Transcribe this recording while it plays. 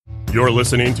You're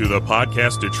listening to the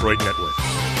Podcast Detroit Network.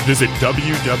 Visit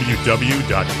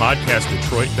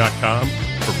www.podcastdetroit.com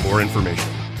for more information.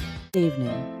 Good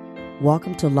evening.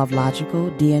 Welcome to Love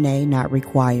Logical, DNA Not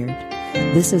Required.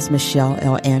 This is Michelle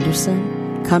L.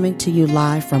 Anderson, coming to you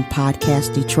live from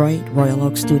Podcast Detroit, Royal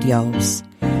Oak Studios.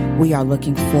 We are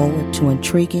looking forward to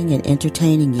intriguing and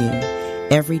entertaining you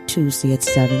every Tuesday at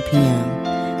 7 p.m.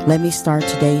 Let me start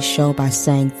today's show by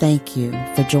saying thank you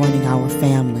for joining our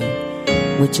family,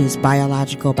 which is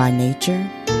biological by nature,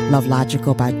 love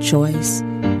logical by choice,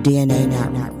 DNA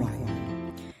not required.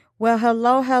 Well,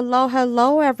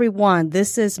 hello, everyone.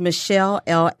 This is Michelle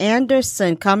L.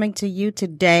 Anderson coming to you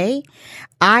today.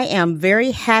 I am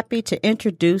very happy to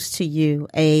introduce to you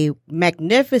a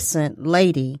magnificent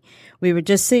lady. We were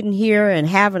just sitting here and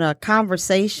having a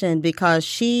conversation because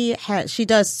she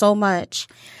does so much.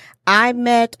 I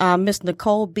met Miss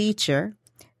Nicole Beecher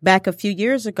back a few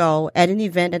years ago at an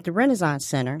event at the Renaissance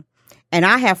Center, and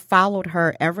I have followed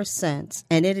her ever since.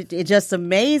 And it just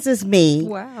amazes me,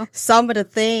 wow, some of the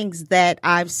things that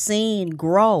I've seen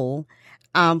grow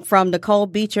from Nicole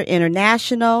Beecher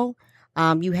International.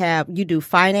 You do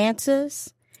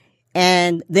finances,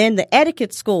 and then the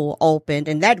etiquette school opened,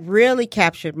 and that really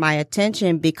captured my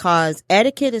attention because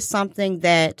etiquette is something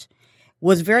that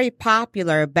was very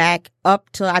popular back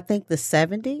up to, I think, the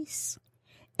 70s.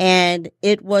 And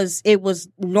it was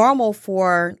normal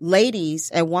for ladies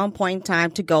at one point in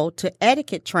time to go to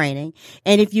etiquette training.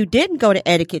 And if you didn't go to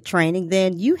etiquette training,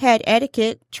 then you had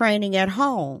etiquette training at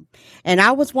home. And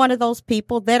I was one of those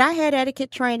people that I had etiquette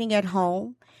training at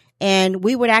home. And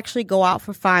we would actually go out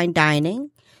for fine dining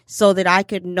so that I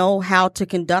could know how to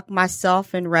conduct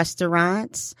myself in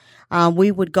restaurants.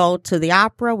 We would go to the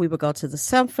opera, we would go to the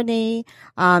symphony,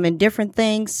 and different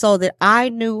things so that I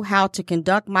knew how to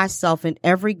conduct myself in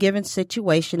every given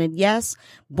situation. And yes,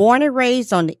 born and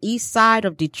raised on the east side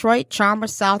of Detroit,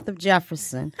 Chalmers, south of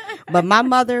Jefferson. But my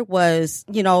mother was,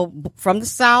 from the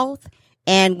south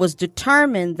and was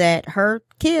determined that her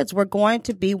kids were going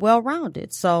to be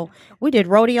well-rounded. So we did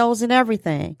rodeos and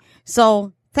everything.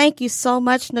 So thank you so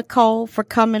much, Nicole, for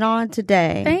coming on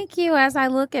today. Thank you. As I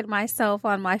look at myself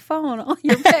on my phone on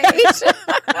your page.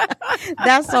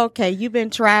 That's okay. You've been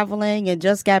traveling and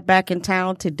just got back in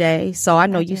town today. So I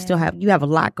know you have a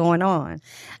lot going on.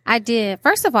 I did.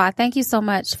 First of all, thank you so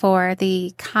much for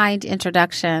the kind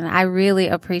introduction. I really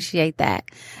appreciate that.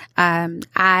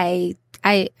 I don't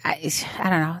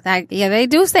know. They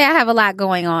do say I have a lot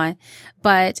going on,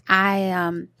 but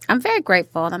I'm very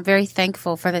grateful and I'm very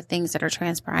thankful for the things that are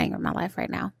transpiring in my life right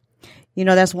now.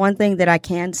 That's one thing that I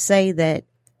can say, that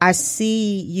I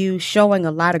see you showing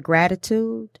a lot of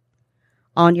gratitude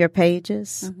on your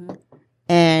pages, mm-hmm,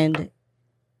 and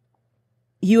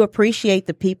you appreciate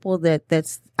the people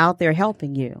that's out there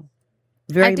helping you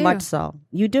very much so.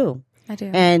 You do. I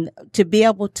do. And to be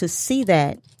able to see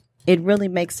that, it really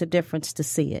makes a difference to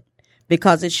see it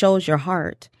because it shows your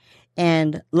heart.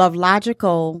 And Love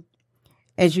Logical,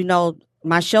 as you know,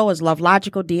 my show is Love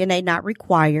Logical, DNA Not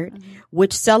Required, mm-hmm,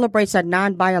 which celebrates a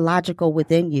non-biological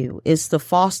within you. It's the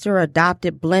foster,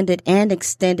 adopted, blended, and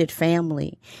extended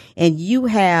family. And you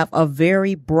have a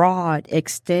very broad,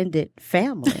 extended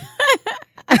family.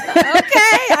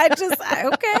 I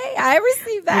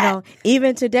received that.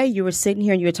 Even today you were sitting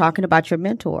here and you were talking about your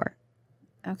mentor.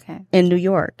 Okay. In New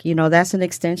York, that's an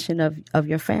extension of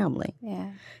your family.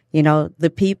 Yeah.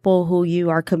 The people who you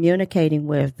are communicating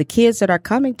with, the kids that are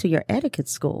coming to your etiquette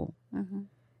school, mm-hmm,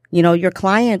 your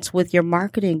clients with your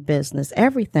marketing business,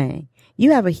 everything.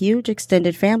 You have a huge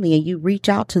extended family and you reach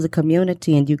out to the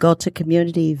community and you go to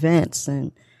community events.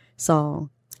 And so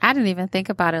I didn't even think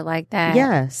about it like that.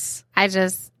 Yes. I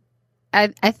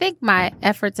think my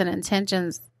efforts and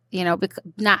intentions,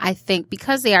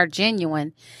 because they are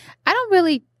genuine, I don't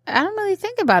really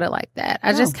think about it like that.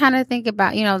 I just kind of think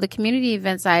about, the community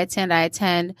events I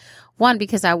attend, one,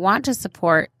 because I want to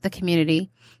support the community.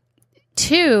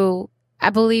 Two, I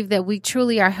believe that we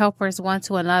truly are helpers one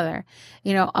to another.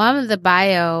 On the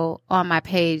bio on my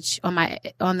page, on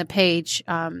the page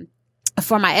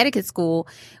for my etiquette school,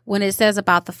 when it says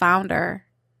about the founder,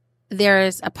 there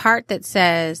is a part that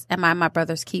says, "Am I my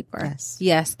brother's keeper?" Yes.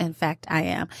 Yes, in fact, I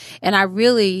am. And I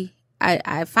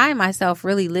find myself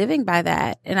really living by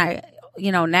that. And I,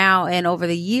 now and over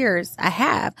the years I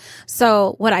have.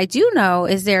 So what I do know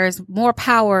is there is more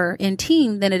power in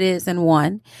team than it is in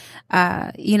one.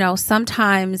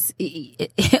 Sometimes,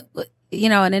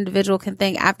 an individual can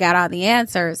think I've got all the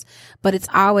answers, but it's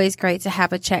always great to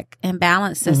have a check and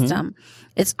balance system. Mm-hmm.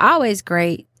 It's always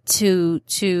great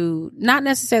to not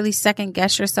necessarily second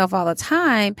guess yourself all the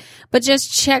time, but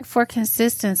just check for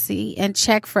consistency and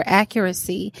check for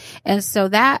accuracy. And so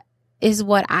that is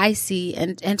what I see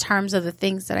in terms of the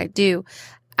things that I do.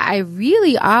 I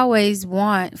really always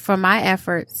want for my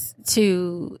efforts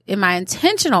in my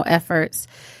intentional efforts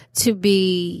to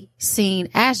be seen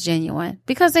as genuine,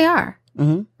 because they are.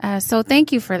 Mm-hmm. So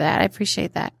thank you for that. I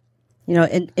appreciate that. You know,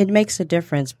 it makes a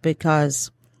difference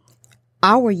because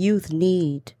our youth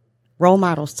need role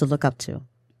models to look up to.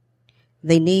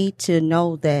 They need to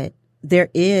know that there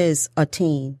is a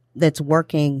team that's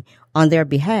working on their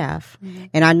behalf. Mm-hmm.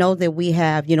 And I know that we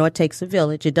have, you know, it takes a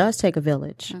village. It does take a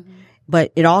village, mm-hmm.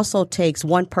 but it also takes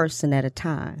one person at a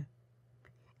time.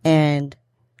 And,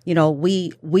 you know,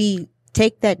 we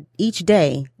take that each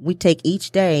day. We take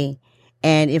each day.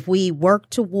 And if we work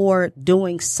toward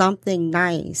doing something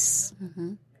nice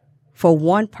mm-hmm. for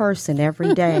one person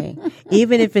every day,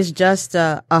 even if it's just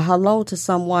a hello to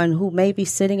someone who may be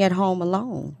sitting at home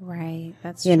alone. Right.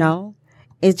 That's you know,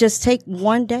 it just take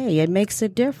one day. It makes a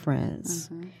difference.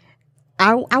 Mm-hmm.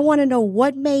 I want to know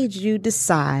what made you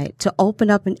decide to open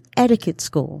up an etiquette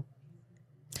school.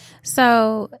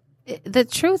 So the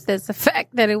truth is the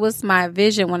fact that it was my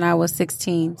vision when I was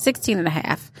 16 and a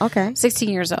half. Okay. 16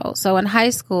 years old. So in high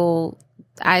school,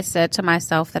 I said to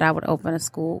myself that I would open a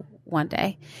school one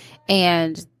day.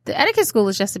 And the etiquette school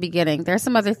is just the beginning. There's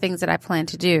some other things that I plan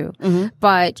to do. Mm-hmm.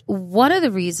 But one of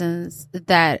the reasons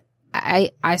that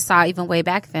I saw even way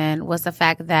back then was the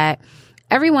fact that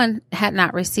everyone had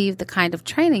not received the kind of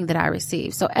training that I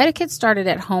received. So etiquette started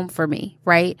at home for me,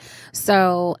 right?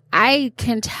 So I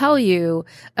can tell you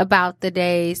about the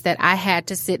days that I had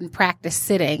to sit and practice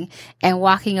sitting and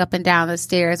walking up and down the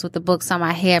stairs with the books on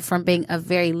my head from being a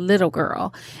very little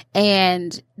girl.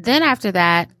 And then after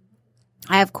that,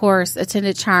 I, of course,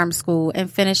 attended charm school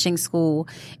and finishing school.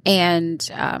 And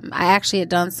I actually had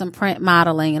done some print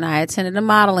modeling, and I attended a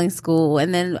modeling school.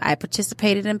 And then I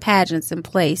participated in pageants and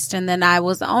placed. And then I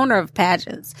was the owner of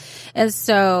pageants. And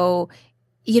so,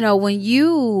 you know, when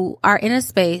you are in a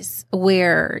space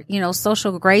where, you know,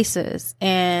 social graces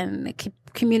and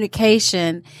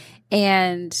communication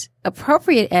and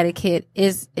appropriate etiquette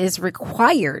is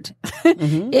required,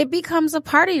 mm-hmm. it becomes a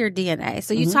part of your DNA.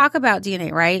 So you mm-hmm. talk about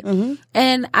DNA, right? Mm-hmm.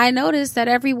 And I noticed that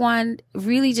everyone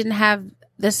really didn't have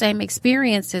the same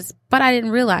experiences, but I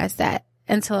didn't realize that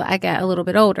until I got a little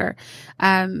bit older.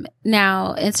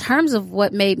 Now, in terms of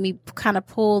what made me kind of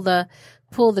pull the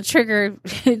trigger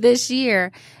this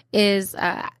year is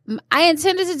I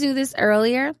intended to do this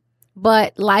earlier,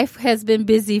 but life has been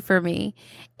busy for me.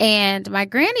 And my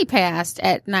granny passed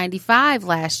at 95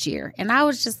 last year. And I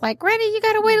was just like, Granny, you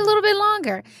got to wait a little bit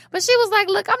longer. But she was like,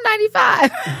 look, I'm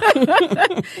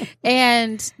 95.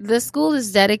 And the school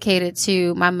is dedicated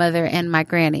to my mother and my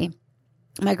granny.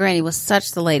 My granny was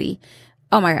such the lady.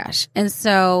 Oh, my gosh. And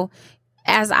so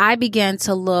as I began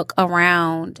to look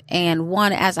around and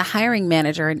as a hiring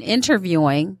manager and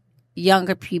interviewing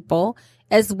younger people,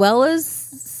 as well as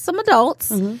some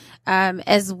adults, mm-hmm.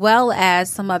 As well as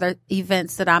some other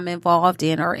events that I'm involved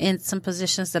in or in some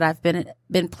positions that I've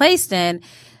been placed in,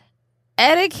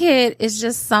 etiquette is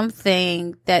just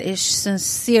something that is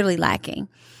sincerely lacking.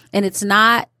 And it's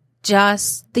not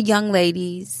just the young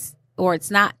ladies, or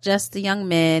it's not just the young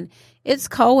men. It's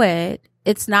co-ed.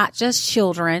 It's not just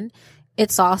children.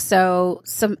 It's also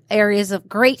some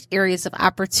great areas of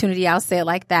opportunity, I'll say it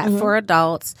like that, mm-hmm. for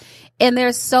adults. And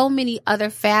there's so many other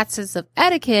facets of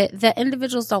etiquette that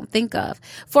individuals don't think of.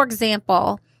 For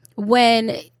example,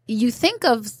 when you think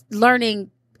of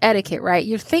learning etiquette, right,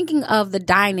 you're thinking of the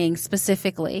dining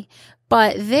specifically.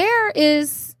 But there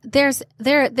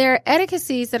are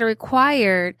etiquettes that are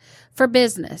required for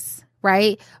business,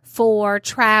 right, for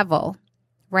travel,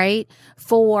 right?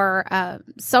 For,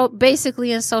 so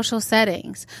basically in social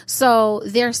settings. So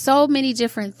there's so many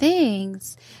different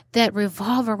things that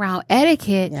revolve around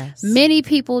etiquette. Yes. Many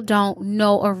people don't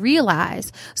know or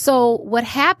realize. So what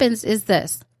happens is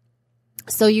this.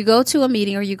 So you go to a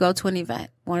meeting or you go to an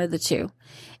event, one of the two,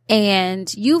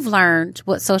 and you've learned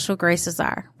what social graces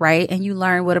are, right? And you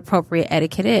learn what appropriate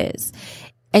etiquette is.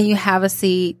 And you have a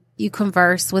seat. You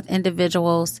converse with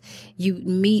individuals, you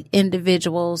meet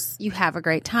individuals, you have a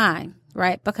great time,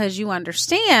 right? Because you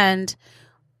understand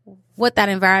what that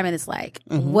environment is like,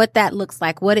 mm-hmm. what that looks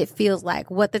like, what it feels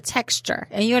like, what the texture,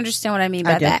 and you understand what I mean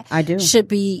by that. I do. Should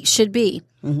be.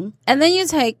 Mm-hmm. And then you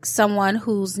take someone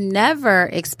who's never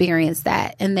experienced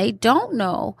that and they don't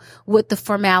know what the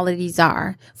formalities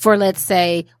are for, let's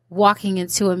say, walking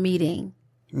into a meeting.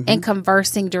 Mm-hmm. And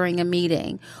conversing during a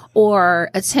meeting or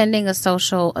attending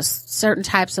certain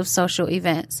types of social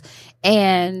events.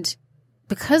 And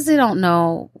because they don't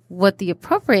know what the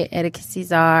appropriate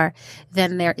etiquettes are,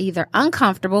 then they're either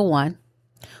uncomfortable, one,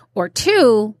 or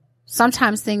two,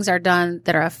 sometimes things are done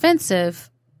that are offensive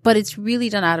but it's really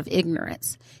done out of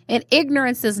ignorance. And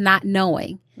ignorance is not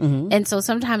knowing. And so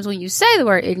sometimes when you say the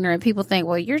word ignorant, people think,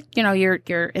 well, you're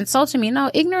insulting me.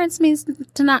 No, ignorance means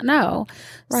to not know.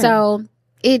 Right. So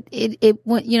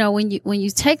when you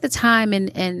take the time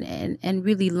and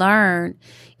really learn,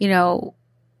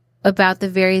 about the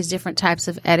various different types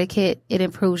of etiquette, it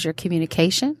improves your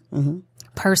communication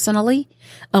personally,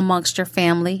 amongst your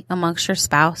family, amongst your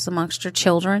spouse, amongst your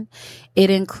children. It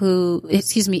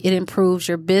improves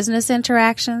your business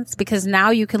interactions, because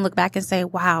now you can look back and say,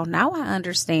 wow, now I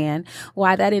understand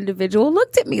why that individual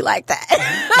looked at me like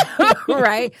that.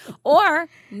 Right? Or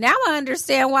now I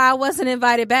understand why I wasn't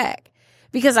invited back,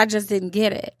 because I just didn't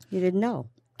get it. You didn't know.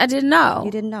 I didn't know.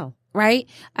 You didn't know. Right?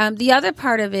 The other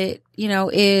part of it,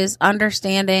 is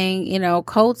understanding,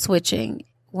 code switching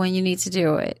when you need to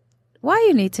do it, why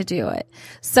you need to do it.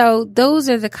 So those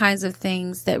are the kinds of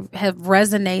things that have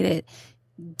resonated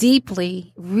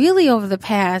deeply, really over the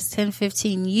past 10,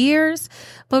 15 years.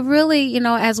 But really,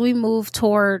 as we move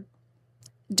toward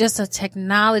just a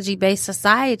technology-based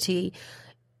society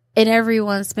and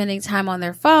everyone spending time on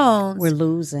their phones, we're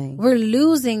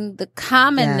losing the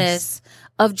commonness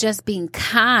of just being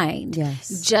kind,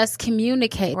 just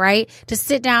communicate, right? To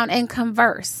sit down and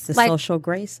converse. The social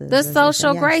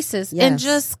graces. And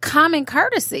just common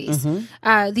courtesies.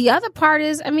 The other part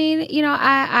is,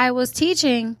 I was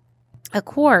teaching a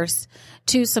course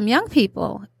to some young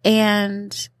people,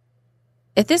 and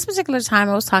at this particular time,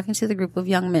 I was talking to the group of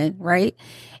young men, right?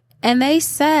 And they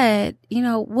said,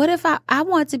 what if I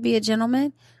want to be a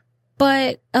gentleman,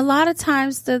 but a lot of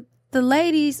times the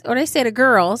ladies, or they say the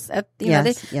girls,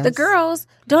 the girls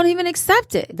don't even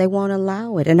accept it. They won't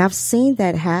allow it. And I've seen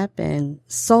that happen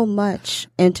so much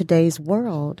in today's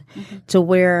world, to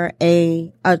where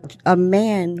a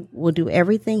man will do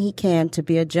everything he can to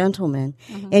be a gentleman.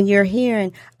 And you're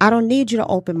hearing, I don't need you to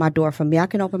open my door for me. I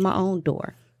can open my own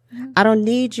door. I don't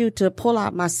need you to pull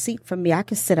out my seat for me. I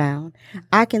can sit down.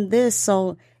 I can this.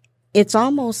 So it's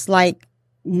almost like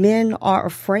men are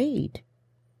afraid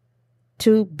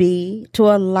to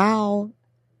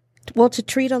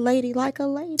treat a lady like a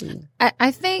lady.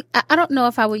 I think, I don't know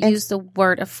if I would use the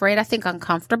word afraid. I think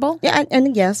uncomfortable. Yeah,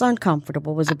 and yes,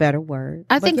 uncomfortable was a better word.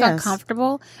 I think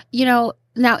uncomfortable.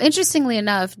 Now, interestingly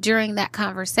enough, during that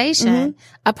conversation,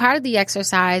 a part of the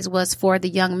exercise was for the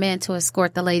young men to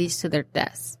escort the ladies to their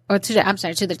desks, or to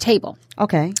the table.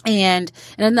 Okay. And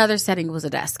in another setting was a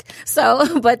desk.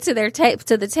 So, but to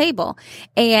the table.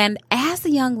 And as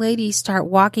the young ladies start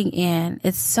walking in,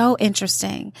 it's so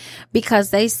interesting,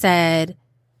 because they said,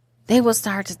 they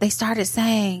started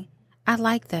saying, I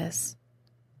like this.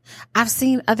 I've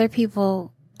seen other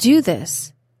people do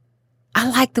this. I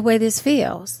like the way this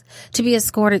feels, to be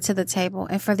escorted to the table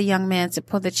and for the young men to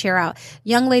pull the chair out.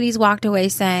 Young ladies walked away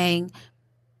saying,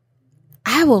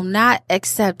 I will not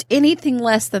accept anything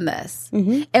less than this.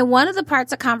 And one of the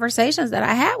parts of conversations that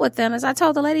I had with them is I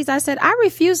told the ladies, I said, I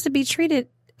refuse to be treated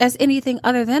as anything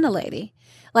other than a lady.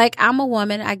 Like, I'm a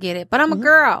woman, I get it, but I'm a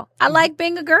girl. I like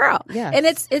being a girl. Yes.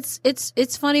 And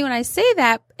it's funny when I say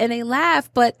that and they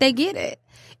laugh, but they get it.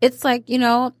 It's like,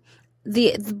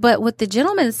 but what the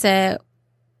gentleman said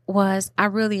was, I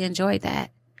really enjoyed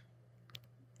that.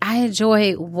 I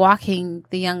enjoy walking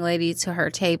the young lady to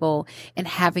her table and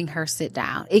having her sit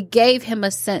down. It gave him a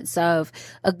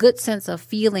good sense of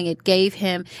feeling. It gave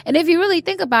him, and if you really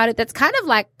think about it, that's kind of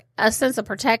like a sense of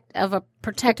a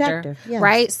protector, yes.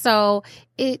 Right? So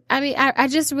I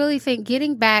just really think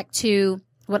getting back to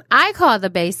what I call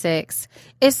the basics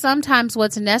is sometimes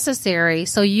what's necessary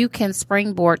so you can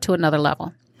springboard to another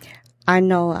level. I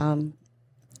know,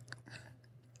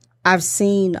 I've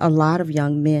seen a lot of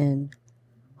young men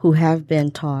who have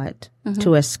been taught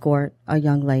to escort a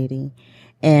young lady,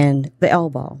 and the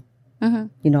elbow,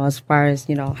 as far as,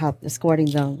 how escorting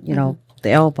them,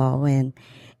 the elbow,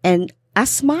 and I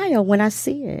smile when I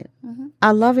see it.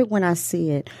 I love it when I see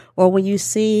it. Or when you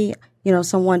see,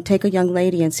 someone take a young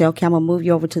lady and say, okay, I'm going to move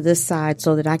you over to this side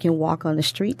so that I can walk on the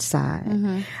street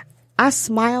side. I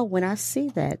smile when I see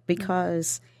that,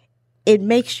 because it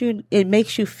makes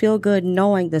you feel good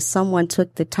knowing that someone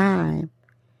took the time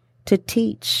to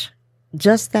teach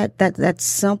just that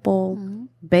simple,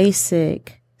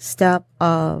 basic step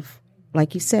of,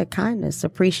 like you said, kindness,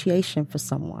 appreciation for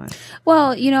someone.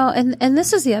 Well, and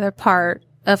this is the other part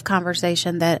of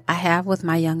conversation that I have with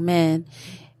my young men.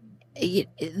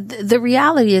 The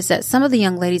reality is that some of the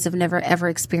young ladies have never, ever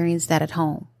experienced that at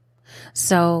home.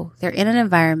 So they're in an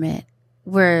environment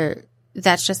where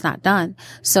that's just not done.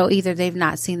 So either they've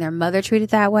not seen their mother treated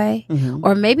that way,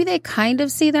 or maybe they kind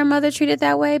of see their mother treated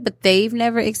that way, but they've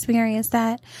never experienced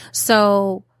that.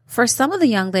 So for some of the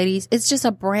young ladies, it's just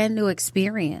a brand new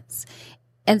experience.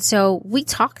 And so we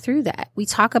talk through that. We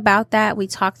talk about that. We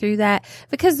talk through that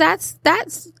because that's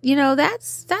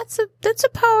a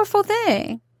powerful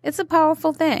thing. It's a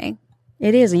powerful thing.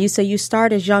 It is. And you say you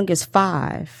start as young as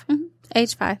 5. Mm-hmm.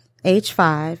 Age 5. Age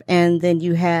 5. And then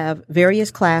you have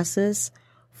various classes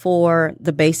for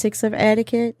the basics of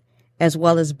etiquette as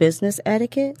well as business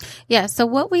etiquette? Yeah. So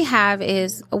what we have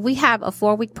is we have a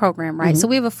 4-week program, right? So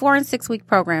we have a 4 and 6 week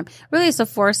program. Really, it's a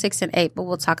 4, 6, and 8, but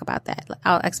we'll talk about that.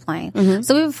 I'll explain.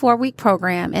 So we have a 4-week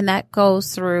program, and that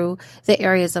goes through the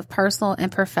areas of personal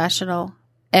and professional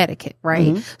etiquette,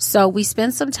 right? So we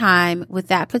spend some time with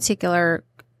that particular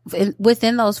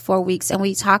within those 4 weeks, and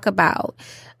we talk about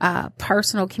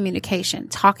personal communication,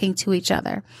 talking to each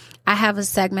other. I have a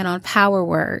segment on power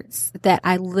words that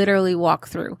I literally walk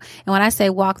through. And when I say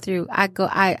walk through,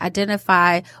 I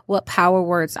identify what power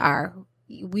words are.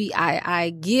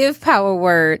 I give power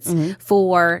words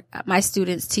for my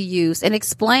students to use and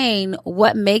explain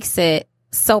what makes it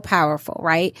so powerful,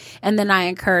 right? And then I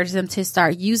encourage them to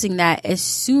start using that as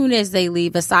soon as they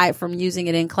leave, aside from using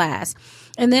it in class.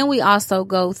 And then we also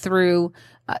go through,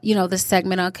 the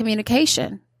segment on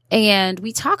communication. And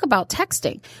we talk about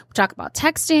texting.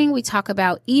 We talk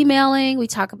about emailing. We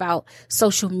talk about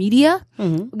social media.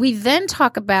 We then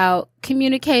talk about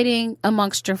communicating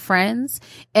amongst your friends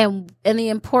and the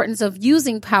importance of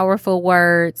using powerful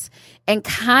words and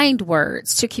kind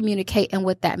words to communicate and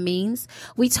what that means.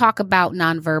 We talk about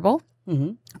nonverbal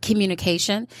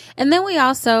communication. And then we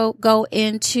also go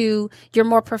into your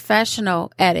more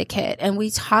professional etiquette, and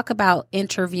we talk about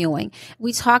interviewing.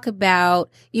 We talk about,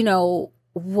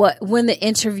 when the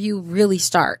interview really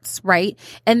starts, right?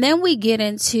 And then we get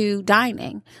into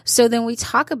dining. So then we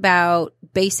talk about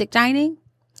basic dining,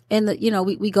 and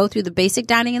we go through the basic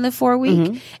dining in the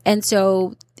 4-week. And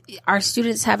so our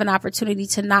students have an opportunity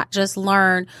to not just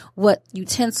learn what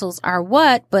utensils are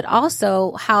but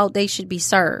also how they should be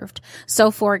served.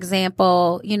 So for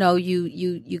example,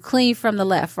 you clean from the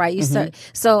left, right?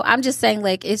 So I'm just saying,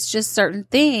 like, it's just certain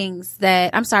things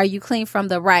that, I'm sorry, you clean from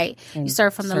the right, you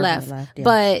serve from the left. Yeah.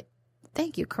 But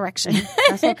thank you, correction.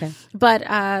 That's okay. But,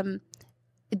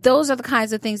 those are the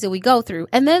kinds of things that we go through.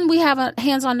 And then we have a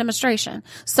hands-on demonstration.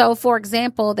 So for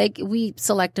example, we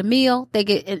select a meal,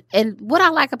 and what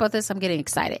I like about this, I'm getting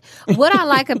excited. What I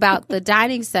like about the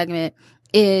dining segment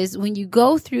is when you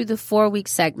go through the 4-week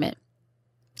segment,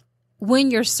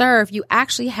 when you're served, you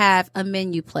actually have a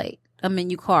menu plate, a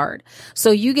menu card.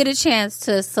 So you get a chance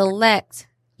to select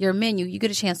your menu. You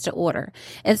get a chance to order.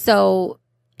 And so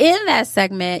in that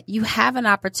segment, you have an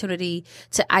opportunity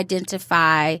to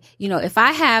identify, if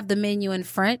I have the menu in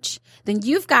French, then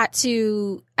you've got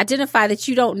to identify that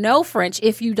you don't know French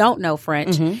if you don't know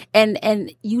French,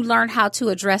 and you learn how to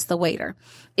address the waiter.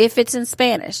 If it's in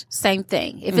Spanish, same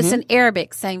thing. If it's in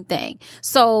Arabic, same thing.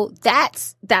 So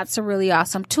that's a really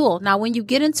awesome tool. Now, when you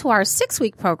get into our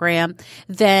 6-week program,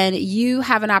 then you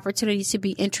have an opportunity to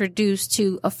be introduced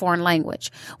to a foreign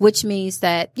language, which means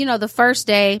that, the first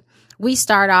day, we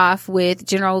start off with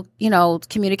general,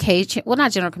 communication. Well,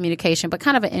 not general communication, but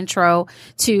kind of an intro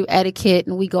to etiquette.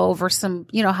 And we go over some,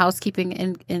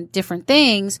 housekeeping and different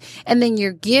things. And then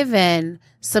you're given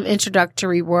some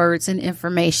introductory words and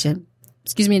information,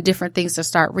 and different things to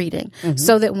start reading.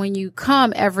 So that when you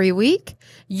come every week,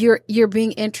 you're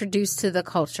being introduced to the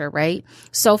culture, right?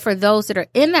 So for those that are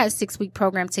in that 6-week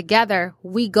program together,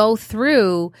 we go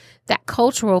through that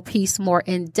cultural piece more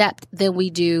in depth than we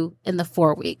do in the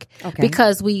 4-week. Okay.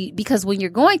 Because when you're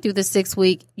going through the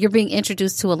 6-week, you're being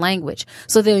introduced to a language.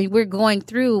 So then we're going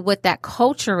through what that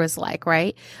culture is like,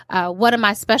 right? One of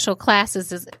my special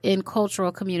classes is in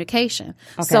cultural communication.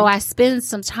 Okay. So I spend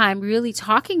some time really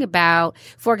talking about,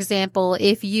 for example,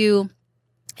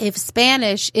 if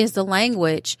Spanish is the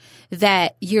language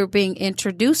that you're being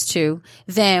introduced to,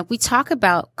 then we talk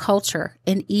about culture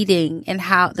and eating and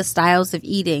how the styles of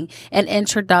eating and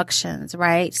introductions,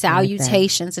 right?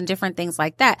 Salutations and different things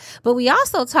like that. But we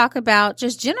also talk about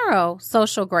just general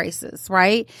social graces,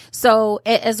 right? So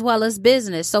as well as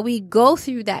business. So we go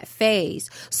through that phase.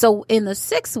 So in the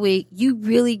 6th week, you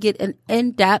really get an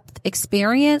in-depth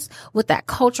experience with that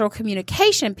cultural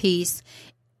communication piece.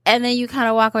 And then you kind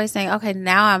of walk away saying, okay,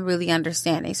 now I'm really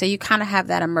understanding. So you kind of have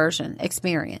that immersion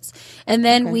experience. And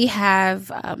then we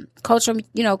have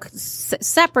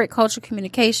separate cultural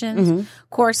communications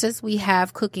courses. We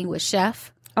have cooking with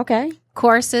chef. Okay.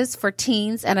 Courses for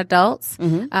teens and adults.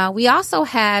 We also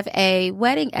have a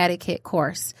wedding etiquette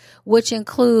course, which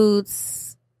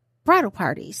includes bridal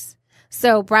parties.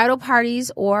 So bridal parties,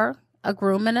 or a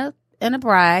groom and and a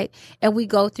bride, and we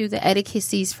go through the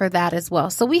etiquettes for that as well.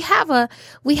 So we have a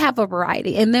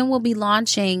variety, and then we'll be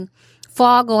launching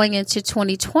fall going into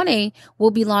 2020.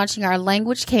 We'll be launching our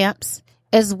language camps,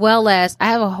 as well as I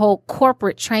have a whole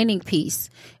corporate training piece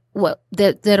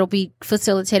that'll be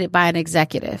facilitated by an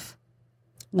executive,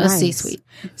 a C-suite.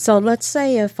 So let's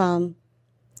say if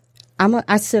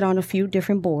I sit on a few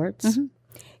different boards,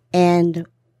 and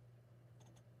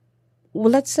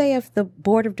let's say if the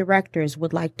board of directors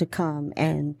would like to come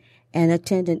and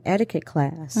attend an etiquette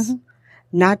class,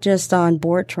 not just on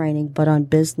board training, but on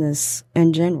business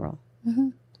in general.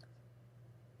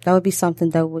 That would be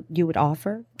something that you would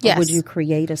offer? Yes. Or would you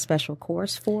create a special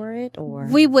course for it, or?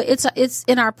 We would. It's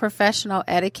in our professional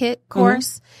etiquette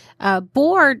course.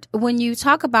 Board, when you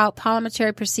talk about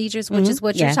parliamentary procedures, which is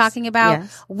what you're talking about,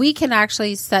 we can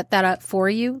actually set that up for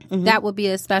you. That would be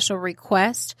a special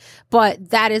request, but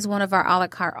that is one of our a la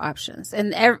carte options.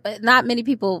 And not many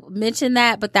people mention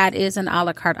that, but that is an a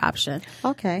la carte option.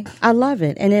 Okay. I love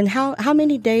it. And then how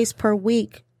many days per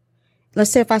week? Let's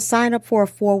say if I sign up for a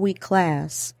 4-week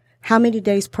class, how many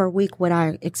days per week would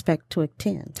I expect to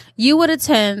attend? You would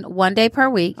attend 1 day per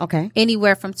week. Okay.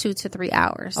 Anywhere from 2 to 3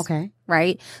 hours. Okay.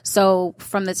 Right. So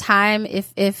from the time,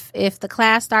 if the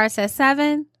class starts at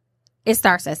 7, it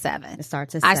starts at 7. It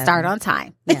starts at 7. I start on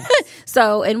time. Yes.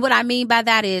 So, and what I mean by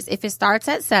that is if it starts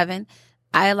at 7,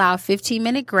 I allow a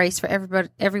 15-minute grace for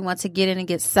everyone to get in and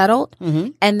get settled,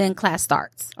 and then class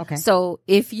starts. Okay. So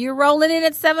if you're rolling in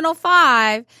at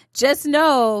 7:05, just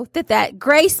know that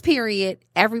grace period,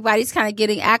 everybody's kind of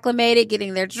getting acclimated,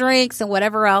 getting their drinks and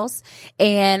whatever else,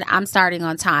 and I'm starting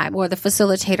on time, or the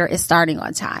facilitator is starting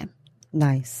on time.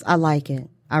 Nice. I like it.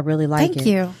 I really like it. Thank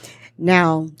you.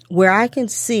 Now, where I can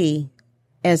see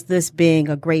as this being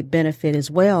a great benefit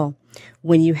as well,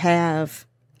 when you have,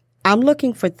 I'm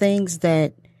looking for things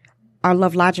that our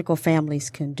Love Logical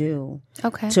families can do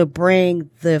to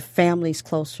bring the families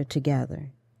closer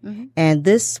together. And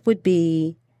this would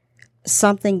be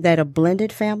something that a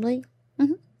blended family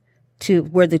to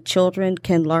where the children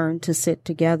can learn to sit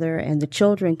together and the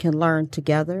children can learn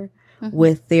together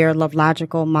with their Love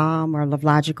Logical mom or Love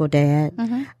Logical dad.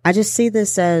 I just see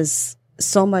this as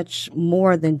so much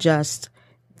more than just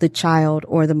the child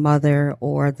or the mother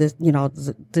or this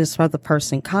other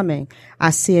person coming.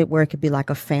 I see it where it could be like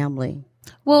a family.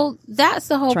 Well, that's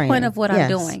the whole point of what I'm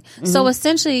doing. So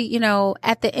essentially,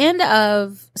 at the end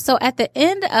of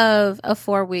a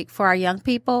 4-week for our young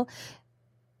people,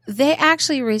 they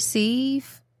actually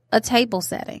receive a table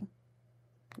setting.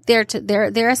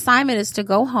 Their assignment is to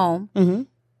go home,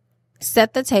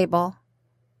 set the table,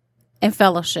 and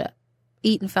fellowship.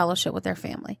 Eat and fellowship with their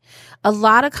family. A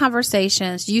lot of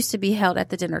conversations used to be held at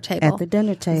the dinner table. At the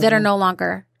dinner table. That are no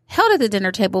longer held at the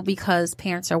dinner table because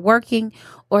parents are working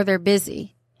or they're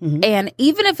busy. And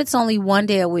even if it's only 1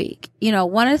 day a week,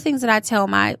 one of the things that I tell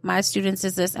my students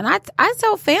is this, and I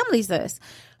tell families this.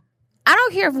 I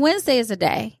don't care if Wednesday is a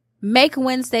day. Make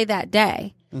Wednesday that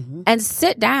day and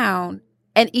sit down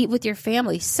and eat with your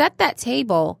family. Set that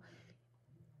table.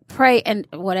 Pray and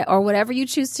whatever you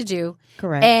choose to do.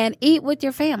 Correct. And eat with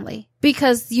your family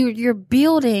because you're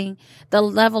building the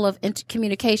level of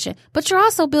communication, but you're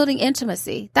also building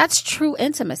intimacy. That's true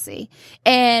intimacy.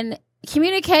 And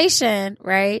communication,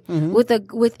 right,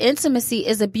 with intimacy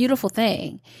is a beautiful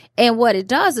thing. And what it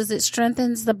does is it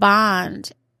strengthens the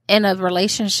bond in a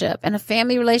relationship, in a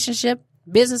family relationship,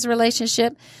 business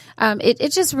relationship.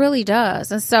 It just really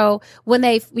does. And so when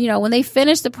they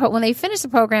finish the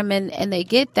program and they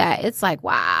get that, it's like,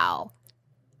 wow,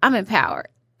 I'm empowered.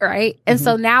 Right. And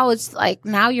so now it's like,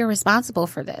 now you're responsible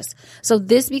for this. So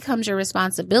this becomes your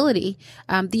responsibility.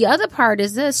 The other part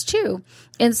is this too.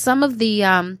 In some of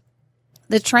the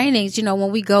trainings,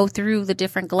 when we go through the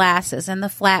different glasses and the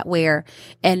flatware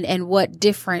and what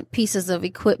different pieces of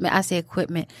equipment, I say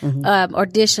equipment, or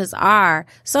dishes are,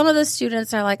 some of the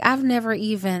students are like, I never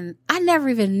even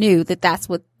knew that that's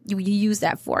what you use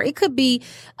that for. It could be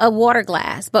a water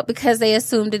glass, but because they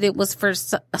assumed that it was for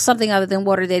something other than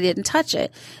water, they didn't touch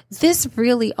it. This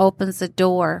really opens the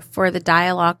door for the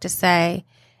dialogue to say,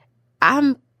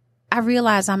 I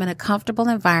realize I'm in a comfortable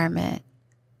environment.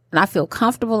 And I feel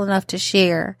comfortable enough to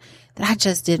share that I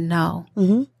just didn't know.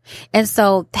 And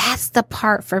so that's the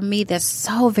part for me that's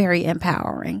so very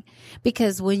empowering.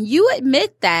 Because when you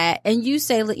admit that and you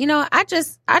say, I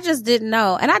just didn't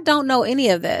know and I don't know any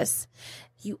of this,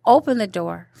 you open the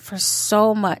door for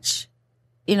so much,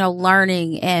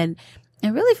 learning and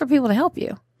really for people to help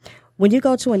you. When you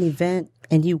go to an event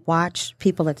and you watch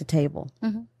people at the table,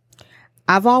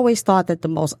 I've always thought that the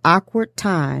most awkward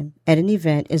time at an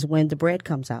event is when the bread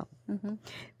comes out.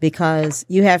 because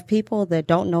you have people that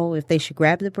don't know if they should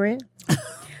grab the bread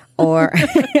or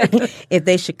if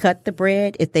they should cut the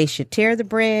bread, if they should tear the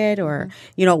bread, or,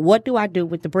 what do I do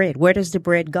with the bread? Where does the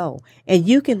bread go? And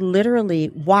you can literally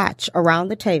watch around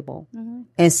the table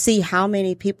and see how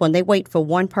many people, and they wait for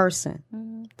one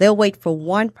person. They'll wait for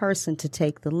one person to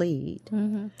take the lead.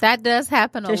 That does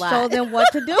happen a lot. To show them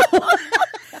what to do.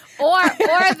 Or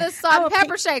the salt and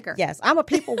pepper shaker. Yes, I'm a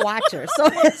people watcher. So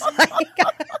it's like,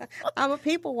 I'm a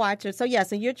people watcher. So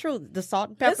yes, and you're true. The salt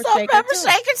and pepper shaker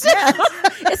too. Yes.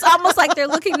 It's almost like they're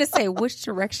looking to say, which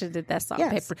direction did that salt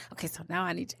and pepper? Okay, so now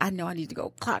I know I need to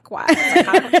go clockwise.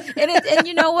 And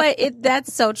you know what?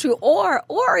 That's so true. Or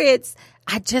it's,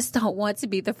 I just don't want to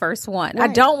be the first one. Right.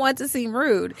 I don't want to seem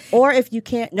rude. Or if you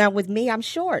can't, now with me, I'm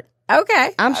short.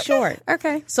 Okay. I'm short.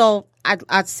 Okay. So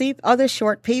I see other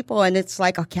short people and it's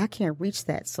like, okay, I can't reach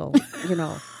that. So,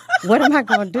 what am I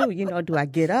going to do? Do I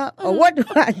get up or what do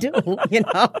I do?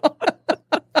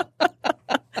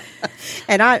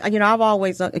 And I've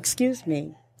always, excuse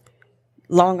me,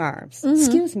 long arms.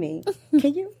 Excuse me.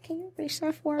 Can you reach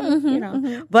that for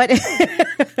me? But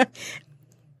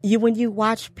when you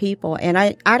watch people, and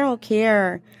I don't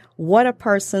care what a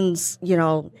person's,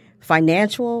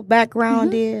 financial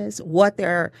background is, what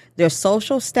their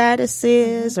social status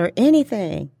is, or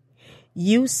anything.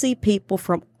 You see people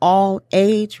from all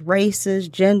age, races,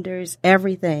 genders,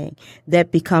 everything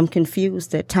that become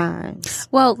confused at times.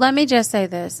 Well, let me just say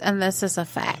this, and this is a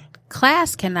fact.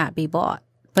 Class cannot be bought,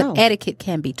 but etiquette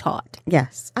can be taught.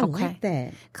 Yes, I like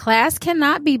that. Class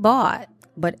cannot be bought,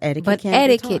 but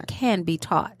etiquette can be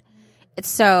taught.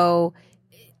 So,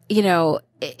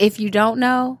 if you don't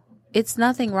know, it's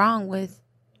nothing wrong with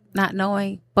not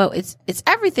knowing, but it's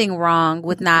everything wrong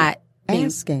with not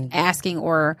asking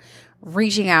or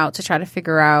reaching out to try to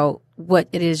figure out what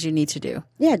it is you need to do.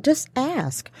 Yeah, just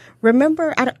ask.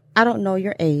 Remember, I don't know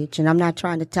your age, and I'm not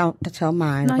trying to tell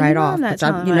mine right off.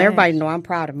 Everybody know I'm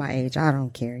proud of my age. I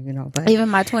don't care, But even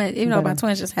my twins, my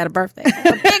twins just had a birthday,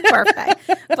 a big birthday.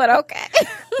 But okay.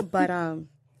 But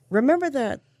remember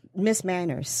the Miss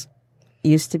Manners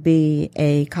used to be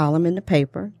a column in the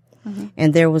paper.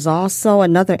 And there was also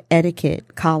another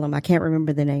etiquette column. I can't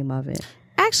remember the name of it.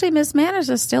 Actually, Miss Manners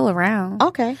is still around.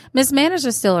 Okay. Miss Manners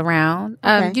is still around.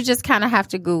 Okay. You just kind of have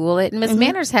to Google it. And Miss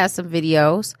Manners has some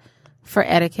videos for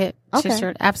etiquette. Okay.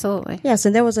 Sure, absolutely. Yes,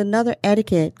 and there was another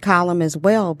etiquette column as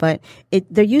well. But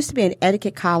there used to be an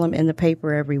etiquette column in the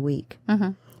paper every week.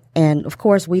 And, of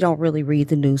course, we don't really read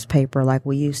the newspaper like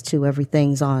we used to.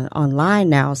 Everything's online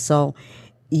now. So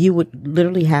you would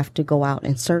literally have to go out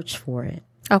and search for it.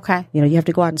 Okay. You have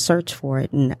to go out and search for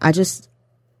it. And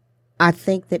I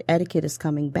think that etiquette is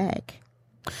coming back.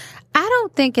 I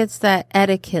don't think it's that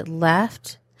etiquette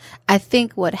left. I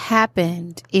think what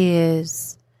happened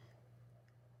is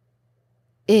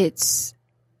it's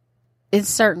in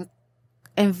certain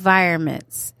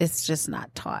environments, it's just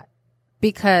not taught,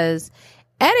 because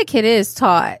etiquette is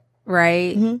taught,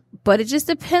 right? But it just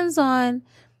depends on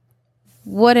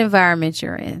what environment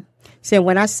you're in. So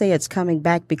when I say it's coming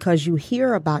back, because you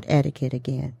hear about etiquette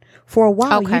again. For a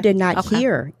while, you did not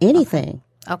hear anything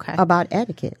about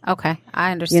etiquette. Okay,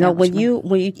 I understand.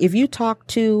 If you talk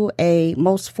to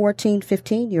most 14,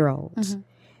 15-year-olds,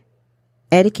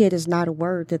 etiquette is not a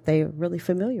word that they're really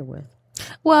familiar with.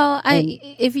 Well,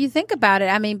 if you think about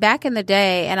it, back in the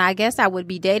day, and I guess I would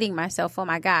be dating myself. Oh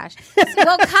my gosh.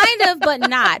 Well, kind of, but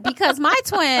not, because my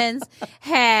twins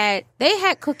had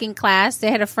cooking class.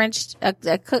 They had a French,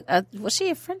 was she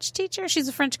a French teacher? She's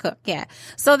a French cook. Yeah.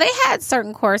 So they had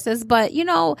certain courses, but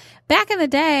back in the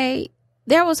day,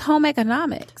 there was home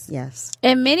economics. Yes.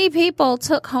 And many people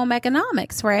took home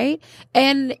economics, right?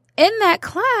 And in that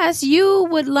class, you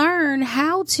would learn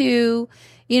how to,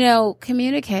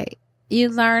 communicate. You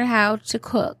learn how to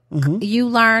cook. You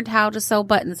learned how to sew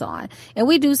buttons on. And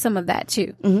we do some of that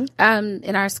too, in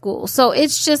our school. So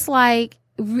it's just like,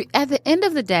 at the end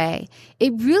of the day,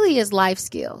 it really is life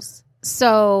skills.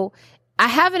 So I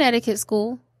have an etiquette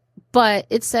school, but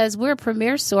it says we're a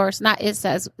premier source.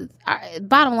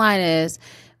 Bottom line is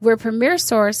we're a premier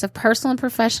source of personal and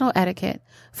professional etiquette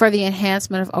for the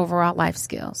enhancement of overall life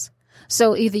skills.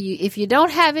 So if you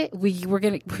don't have it, we're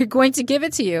going to give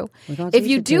it to you. If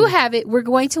you do have it, we're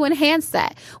going to enhance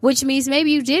that, which means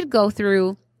maybe you did go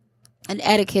through an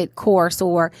etiquette course,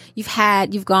 or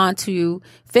you've gone to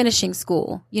finishing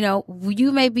school.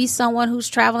 You may be someone who's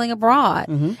traveling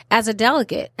abroad as a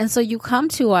delegate. And so you come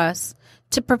to us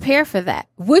to prepare for that,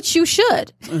 which you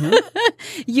should.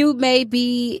 You may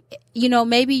be,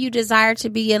 maybe you desire to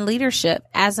be in leadership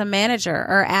as a manager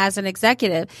or as an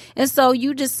executive. And so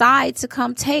you decide to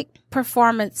come take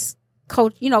performance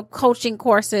coaching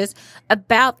courses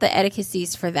about the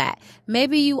etiquettes for that.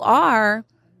 Maybe you are,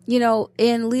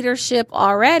 in leadership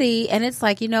already, and it's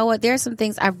like, you know what, there's some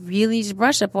things I really need to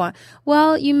brush up on.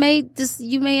 Well, you may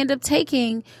end up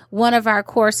taking one of our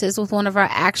courses with one of our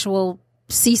actual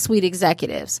C-suite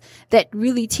executives that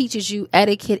really teaches you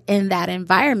etiquette in that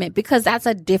environment, because that's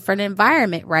a different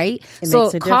environment, right? So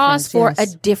it calls for a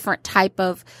different type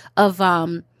of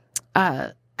it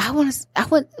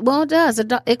does.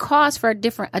 It calls for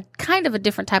a kind of a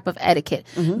different type of etiquette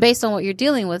based on what you're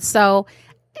dealing with. So,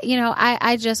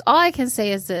 I just, all I can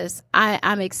say is this: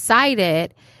 I'm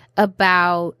excited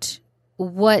about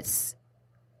what's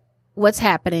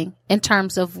happening in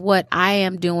terms of what I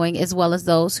am doing, as well as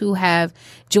those who have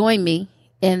joined me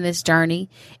in this journey.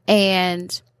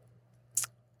 And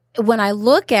when I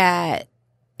look at,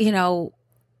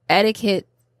 etiquette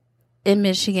in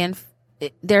Michigan,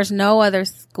 there's no other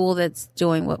school that's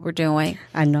doing what we're doing.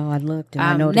 I know. I looked and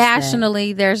I noticed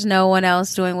nationally, there's no one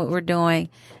else doing what we're doing.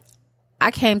 I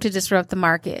came to disrupt the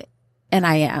market, and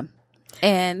I am.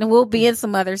 And we'll be in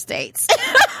some other states.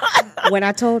 When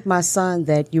I told my son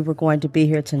that you were going to be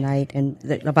here tonight and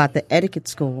about the etiquette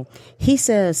school, he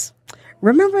says,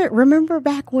 remember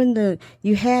back when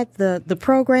you had the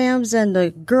programs and the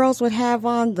girls would have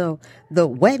on the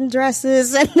wedding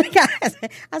dresses and the guys.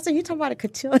 I said, you talking about a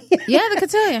cotillion? Yeah, the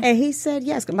cotillion. And he said,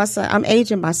 yes. My son, I'm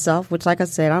aging myself, which, like I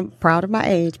said, I'm proud of my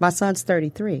age. My son's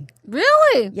 33.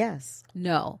 Really? Yes.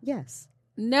 No. Yes.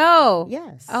 No.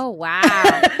 Yes. Oh, wow.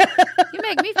 You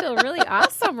make me feel really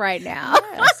awesome right now.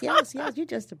 Yes. You're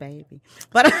just a baby.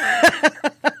 But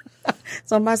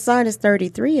so my son is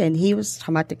 33, and he was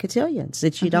talking about the cotillions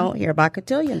that you don't hear about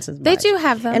cotillions as much. They do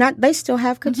have them. And they still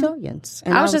have cotillions.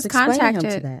 And I was just contacted.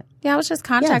 Him to that. Yeah, I was just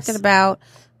contacted about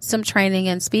some training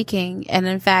and speaking. And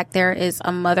in fact, there is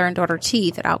a mother and daughter tea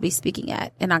that I'll be speaking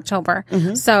at in October.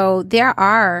 So there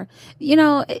are,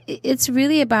 it's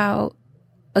really about,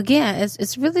 again,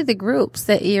 it's really the groups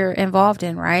that you're involved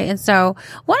in, right? And so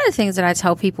one of the things that I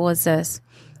tell people is this: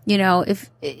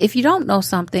 if you don't know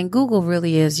something, Google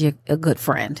really is a good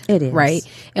friend. It is. Right?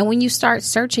 And when you start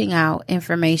searching out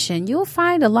information, you'll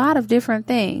find a lot of different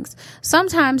things.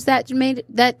 Sometimes that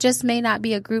just may not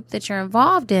be a group that you're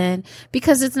involved in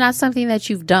because it's not something that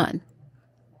you've done.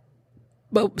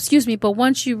 But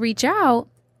once you reach out,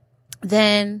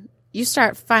 then you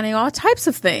start finding all types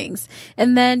of things.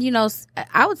 And then,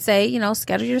 I would say,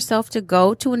 schedule yourself to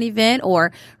go to an event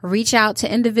or reach out to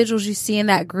individuals you see in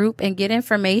that group and get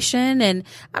information. And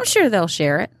I'm sure they'll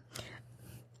share it.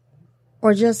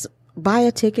 Or just buy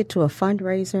a ticket to a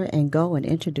fundraiser and go and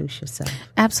introduce yourself.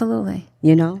 Absolutely.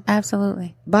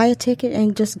 Absolutely. Buy a ticket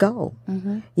and just go.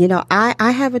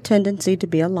 I have a tendency to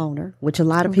be a loner, which a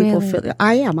lot of people feel.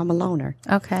 I'm a loner.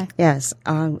 Okay. Yes.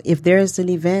 If there's an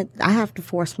event, I have to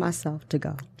force myself to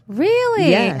go. Really?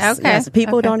 Yes. Okay. Yes.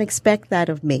 People don't expect that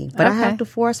of me, but I have to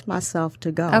force myself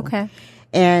to go. Okay.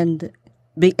 And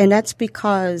that's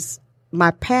because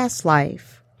my past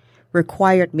life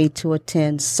required me to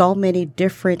attend so many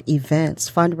different events,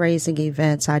 fundraising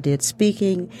events. I did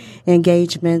speaking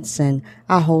engagements, and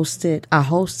I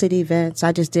hosted events.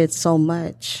 I just did so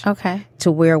much. Okay. To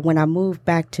where when I moved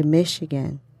back to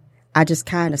Michigan, I just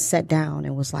kind of sat down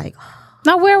and was like,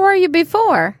 now, where were you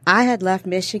before? I had left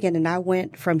Michigan, and I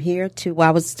went from here to,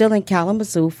 I was still in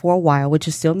Kalamazoo for a while, which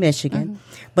is still Michigan.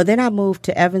 But then I moved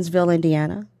to Evansville,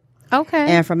 Indiana. Okay.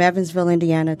 And from Evansville,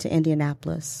 Indiana to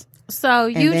Indianapolis. So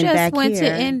you just went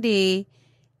to Indy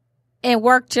and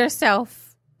worked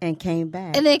yourself. And came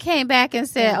back. And then came back and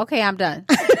said, okay, I'm done.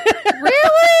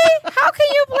 Really? How can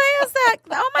you play us that?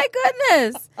 Oh, my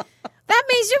goodness. That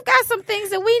means you've got some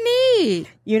things that we need.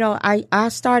 I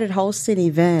started hosting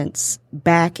events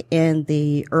back in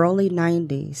the early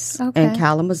 90s in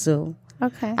Kalamazoo.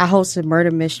 Okay. I hosted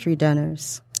murder mystery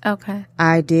dinners. Okay.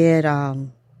 I did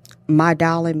My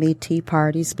Doll and Me tea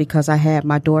parties because I had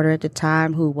my daughter at the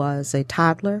time who was a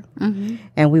toddler,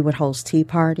 and we would host tea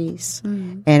parties.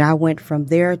 And I went from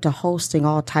there to hosting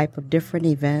all type of different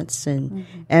events in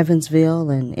Evansville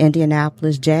and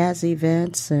Indianapolis, jazz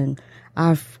events, and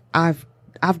I've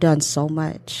done so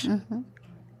much.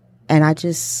 And I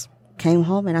just came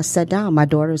home and I sat down. My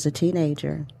daughter was a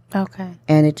teenager. Okay.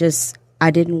 And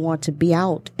I didn't want to be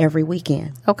out every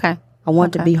weekend. Okay. I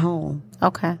wanted to be home.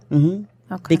 Okay.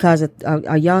 Okay. Because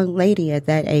a young lady at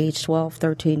that age, 12,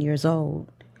 13 years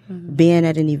old, being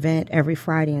at an event every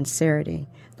Friday and Saturday,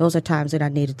 those are times that I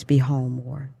needed to be home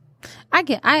more. I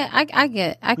get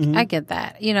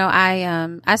that.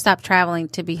 I stopped traveling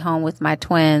to be home with my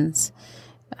twins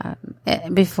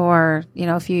before,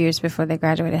 a few years before they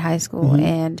graduated high school.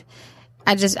 And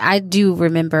I do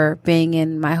remember being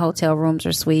in my hotel rooms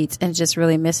or suites and just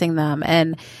really missing them,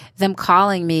 and them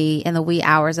calling me in the wee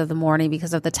hours of the morning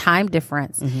because of the time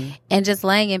difference, and just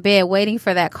laying in bed waiting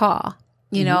for that call.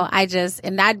 You know,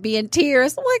 and I'd be in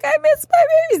tears. I'm like, I miss my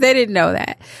babies. They didn't know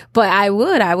that, but I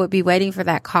would be waiting for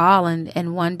that call.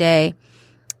 And one day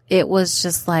it was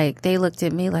just like, they looked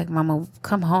at me like, Mama,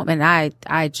 come home. And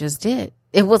I just did.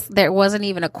 There wasn't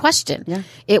even a question. Yeah.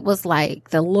 It was like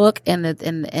the look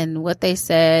and what they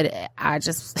said. I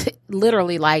just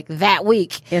literally like that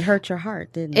week. It hurt your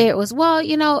heart, didn't it? It was, well,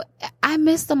 you know, I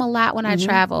miss them a lot when I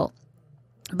travel,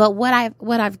 but what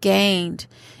I've gained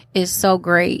is so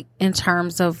great in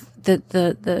terms of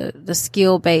the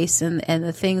skill base and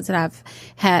the things that I've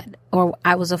had or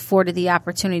I was afforded the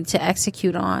opportunity to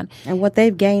execute on. And what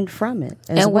they've gained from it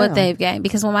as and well. What they've gained.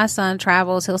 Because when my son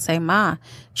travels, he'll say, Ma,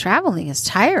 traveling is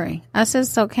tiring. I said,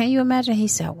 so can you imagine? He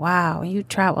said, wow, you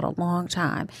traveled a long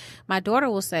time. My daughter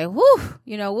will say, whew,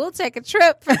 you know, we'll take a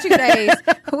trip for 2 days.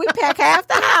 We pack half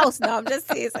the house. No, I'm just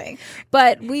teasing.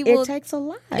 But we will. It takes a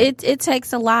lot. It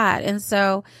takes a lot. And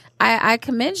so I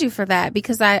commend you for that,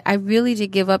 because I really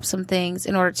did give up some things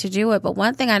in order to do it. But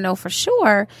one thing I know for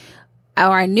sure,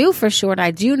 or I knew for sure, and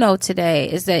I do know today,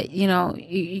 is that, you know,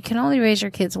 you can only raise your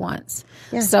kids once.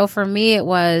 Yeah. So for me, it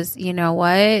was, you know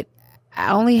what?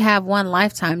 I only have one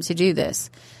lifetime to do this.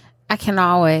 I can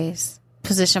always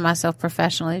position myself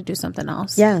professionally to do something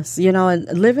else. Yes. You know,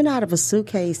 living out of a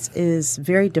suitcase is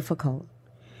very difficult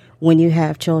when you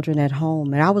have children at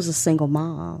home. And I was a single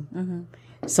mom.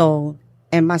 So,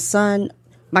 and my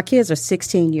kids are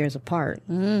 16 years apart.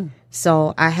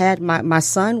 So I had my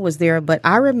son was there, but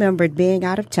I remembered being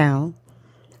out of town.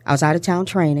 I was out of town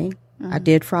training. I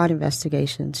did fraud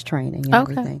investigations training and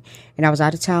everything. And I was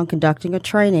out of town conducting a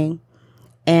training,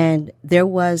 and there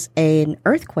was an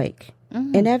earthquake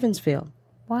in Evansville.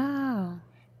 Wow.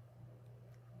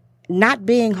 Not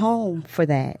being home for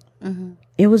that,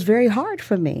 it was very hard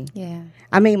for me. Yeah.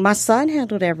 I mean, my son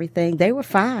handled everything. They were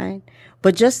fine.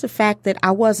 But just the fact that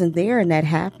I wasn't there and that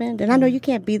happened, and I know you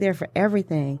can't be there for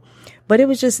everything, but it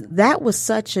was just, that was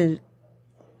such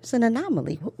it's an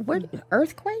anomaly. What,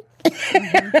 earthquake?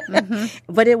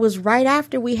 But it was right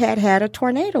after we had a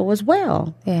tornado as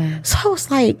well. Yeah. So I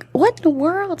was like, what in the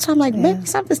world? So I'm like, maybe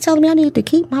something's telling me I need to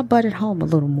keep my butt at home a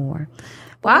little more.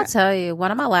 Well, I'll tell you, one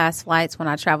of my last flights when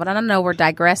I traveled, and I know we're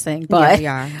digressing, but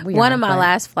one of my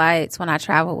last flights when I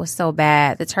traveled was so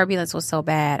bad. The turbulence was so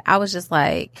bad. I was just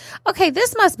like, okay,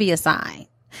 this must be a sign.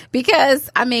 Because,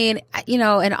 I mean, you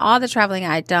know, in all the traveling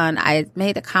I'd done, I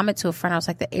made a comment to a friend. I was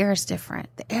like, the air is different.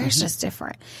 The air is just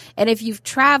different. And if you've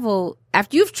traveled,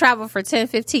 after you've traveled for 10,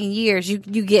 15 years, you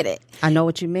get it. I know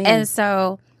what you mean. And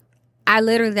so I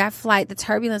literally, that flight, the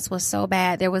turbulence was so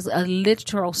bad. There was a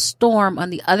literal storm on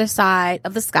the other side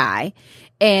of the sky.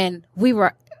 And we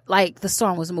were like, the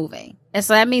storm was moving. And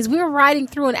so that means we were riding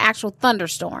through an actual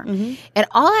thunderstorm. And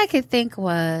all I could think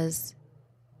was,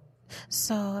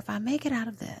 so if I make it out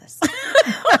of this,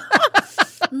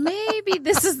 maybe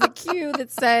this is the cue that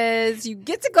says you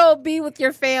get to go be with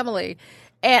your family.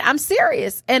 And I'm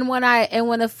serious. And when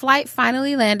the flight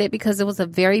finally landed, because it was a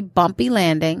very bumpy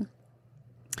landing,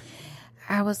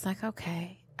 I was like,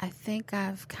 okay, I think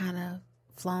I've kind of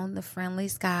flown the friendly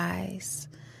skies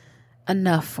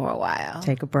enough for a while.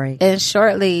 Take a break. And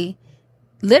shortly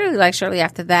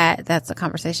after that, that's a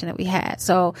conversation that we had.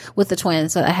 So with the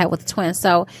twins, so I had with the twins.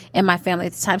 So in my family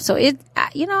at the time. So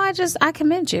I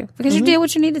commend you, because you did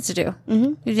what you needed to do.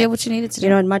 You did what you needed to do. You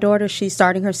know, and my daughter, she's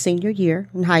starting her senior year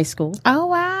in high school. Oh,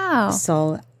 wow.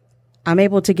 So I'm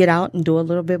able to get out and do a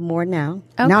little bit more now.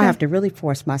 Okay. Now I have to really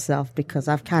force myself, because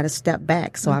I've kind of stepped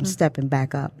back. So I'm stepping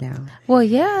back up now. Well,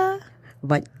 yeah.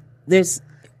 But there's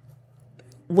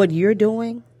what you're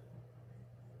doing.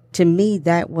 To me,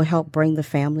 that will help bring the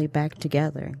family back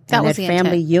together. That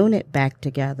family unit back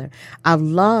together. I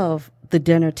love the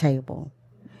dinner table,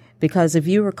 because if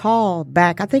you recall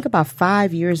back, I think about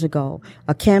 5 years ago,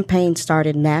 a campaign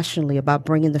started nationally about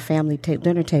bringing the family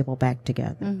dinner table back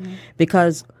together.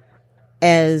 Because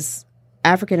as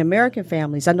African-American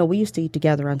families, I know we used to eat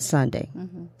together on Sunday.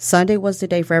 Sunday was the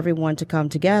day for everyone to come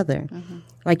together.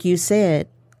 Like you said,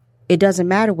 it doesn't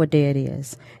matter what day it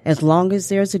is, as long as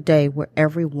there's a day where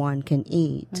everyone can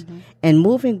eat. And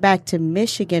moving back to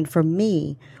Michigan for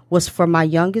me was for my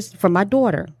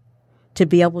daughter, to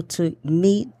be able to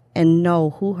meet and know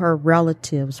who her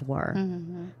relatives were.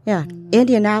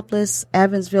 Indianapolis,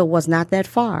 Evansville was not that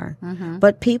far,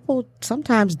 but people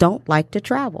sometimes don't like to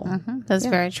travel. That's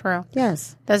very true.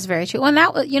 Yes, that's very true. And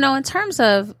that, you know, in terms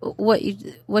of what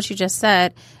you just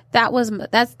said,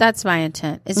 that's my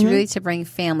intent. It's really to bring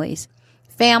families,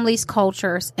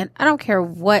 cultures, and I don't care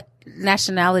what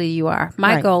nationality you are.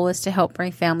 My Right. goal is to help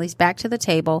bring families back to the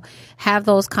table, have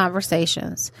those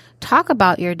conversations, talk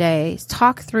about your days,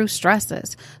 talk through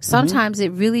stresses. Sometimes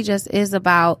it really just is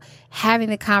about having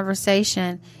the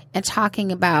conversation and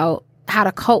talking about how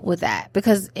to cope with that.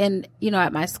 Because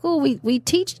at my school, we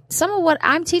teach some of what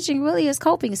I'm teaching really is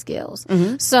coping skills.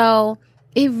 So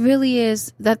it really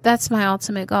is that's my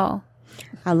ultimate goal.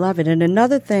 I love it. And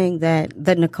another thing that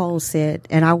Nicole said,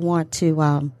 and I want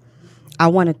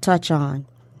to touch on,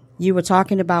 you were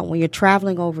talking about when you're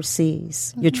traveling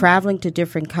overseas, you're traveling to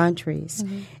different countries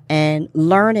and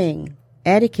learning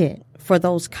etiquette for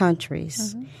those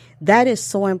countries. That is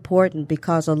so important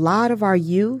because a lot of our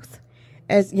youth,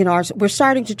 as you know, we're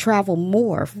starting to travel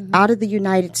more out of the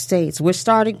United States. We're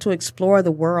starting to explore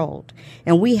the world,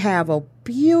 and we have a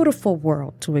beautiful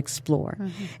world to explore.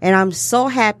 And I'm so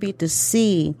happy to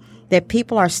see that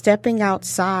people are stepping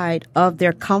outside of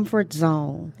their comfort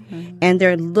zone and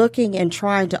they're looking and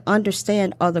trying to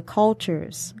understand other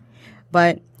cultures.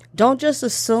 But don't just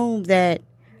assume that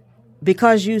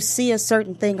because you see a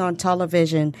certain thing on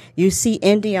television, you see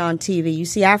India on TV, you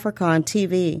see Africa on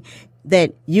TV,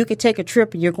 that you could take a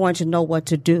trip and you're going to know what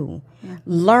to do.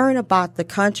 Learn about the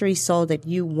country so that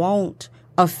you won't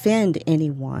offend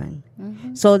anyone,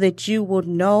 so that you will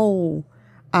know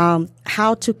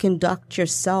how to conduct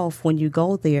yourself when you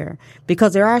go there.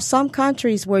 Because there are some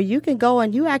countries where you can go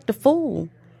and you act a fool.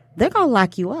 They're going to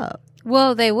lock you up.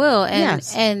 Well, they will, and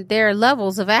Yes. and there are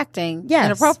levels of acting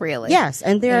inappropriately. Yes,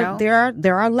 and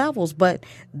there are levels, but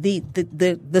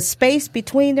the space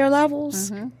between their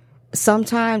levels,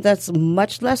 sometimes that's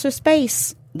much lesser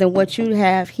space than what you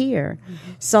have here.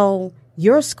 So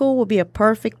your school will be a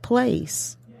perfect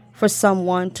place for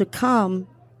someone to come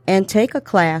and take a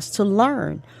class to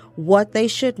learn what they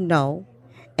should know.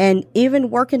 And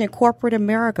even working in corporate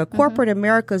America, corporate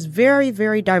America is very,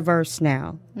 very diverse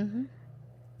now.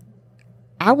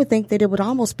 I would think that it would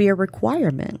almost be a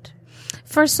requirement.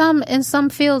 For some, in some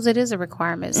fields, it is a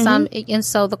requirement. And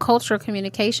so the cultural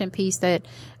communication piece that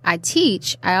I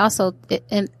teach, I also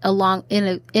in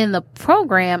the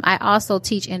program, I also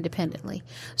teach independently.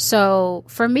 So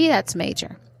for me, that's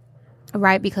major,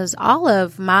 right? Because all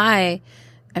of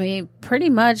pretty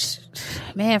much,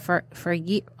 man, for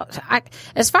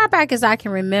as far back as I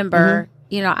can remember,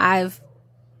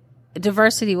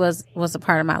 diversity was a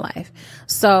part of my life.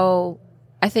 So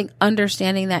I think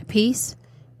understanding that piece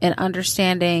and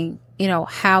understanding,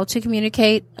 how to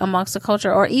communicate amongst the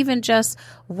culture, or even just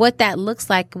what that looks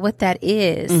like, what that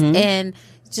is, and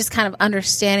just kind of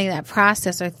understanding that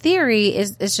process or theory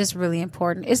is just really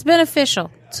important. It's beneficial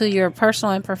to your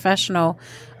personal and professional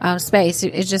space.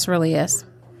 It just really is.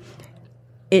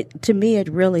 To me, it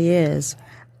really is.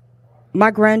 My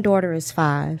granddaughter is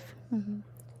 5,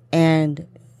 and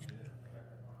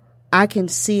I can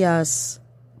see us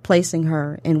placing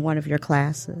her in one of your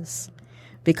classes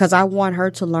because I want her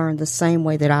to learn the same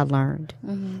way that I learned.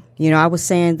 I was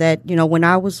saying that, when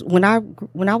I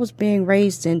was being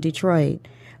raised in Detroit,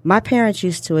 my parents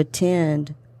used to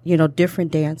attend,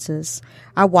 different dances.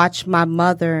 I watched my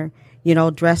mother,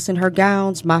 dressed in her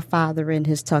gowns, my father in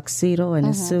his tuxedo and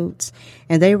his suits.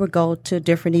 And they would go to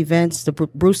different events. The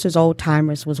Brewster's Old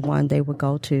Timers was one they would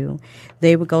go to.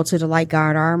 They would go to the Light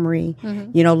Guard Armory.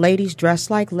 Ladies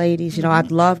dressed like ladies. I'd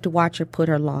love to watch her put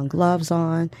her long gloves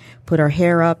on, put her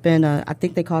hair up in I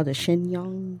think they call it a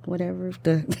chignon, whatever.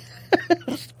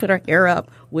 Put her hair up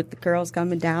with the curls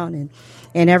coming down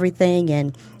and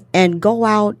everything, and go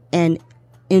out and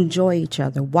enjoy each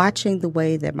other, watching the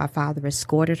way that my father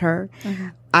escorted her.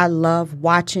 I love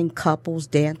watching couples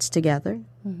dance together.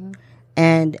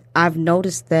 And I've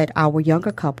noticed that our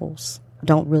younger couples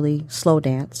don't really slow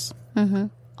dance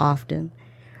often.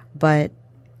 But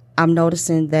I'm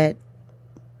noticing that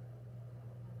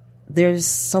there's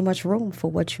so much room for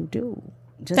what you do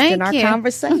just Thank in our you.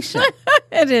 conversation.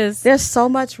 It is. There's so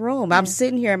much room. I'm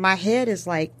sitting here and my head is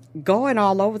like going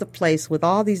all over the place with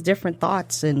all these different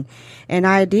thoughts and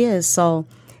ideas. So,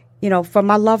 for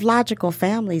my Love Logical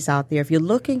families out there, if you're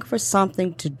looking for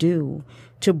something to do,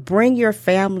 to bring your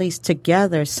families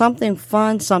together, something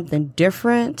fun, something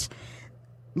different,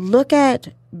 look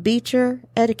at Beecher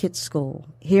Etiquette School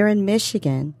here in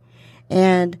Michigan.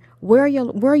 And where are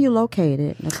you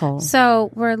located, Nicole?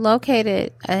 So we're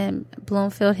located in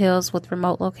Bloomfield Hills with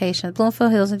remote locations,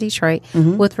 Bloomfield Hills in Detroit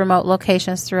with remote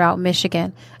locations throughout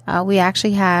Michigan. We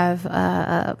actually have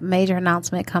a major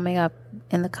announcement coming up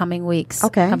in the coming weeks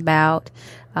about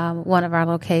one of our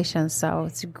locations. So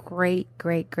it's great,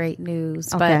 great, great news.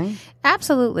 But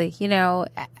absolutely,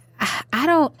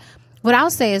 what I'll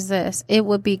say is this: it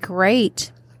would be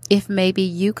great if maybe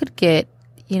you could get,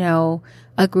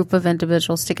 a group of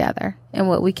individuals together. And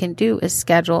what we can do is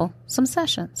schedule some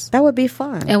sessions. That would be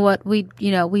fun. And what we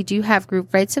do have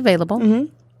group rates available.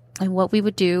 Mm-hmm. And what we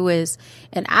would do is,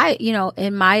 and I,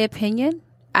 in my opinion,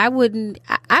 I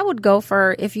would go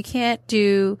for, if you can't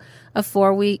do a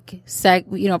 4-week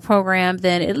program,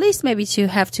 then at least maybe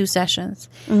have 2 sessions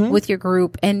with your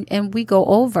group. And we go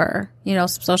over, some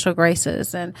social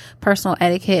graces and personal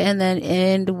etiquette, and then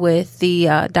end with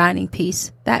the dining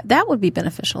piece. That would be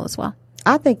beneficial as well.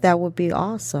 I think that would be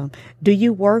awesome. Do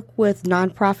you work with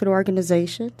nonprofit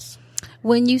organizations?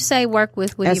 When you say work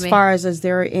with, what do you mean? As far as, is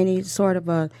there any sort of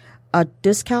a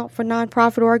discount for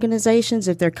nonprofit organizations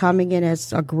if they're coming in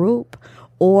as a group,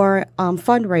 or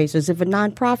fundraisers? If a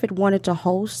nonprofit wanted to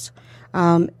host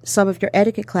some of your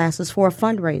etiquette classes for a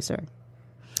fundraiser,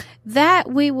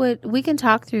 that we can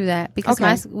talk through that,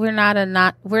 because we're not a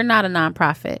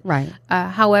nonprofit, right?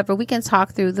 However, we can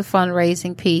talk through the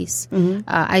fundraising piece.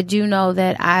 I do know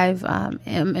that I've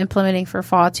am implementing for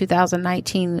fall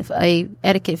 2019 a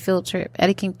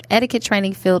etiquette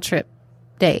training field trip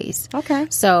days. Okay.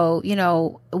 So,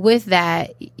 with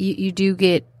that, you do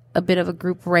get a bit of a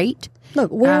group rate. Look,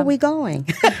 where are we going?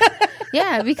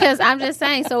 Yeah, because I'm just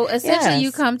saying. So essentially,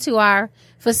 you come to our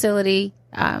facility,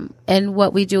 and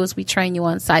what we do is we train you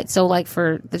on site. So like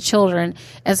for the children,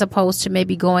 as opposed to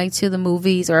maybe going to the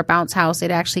movies or a bounce house,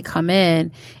 they'd actually come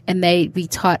in and they'd be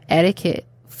taught etiquette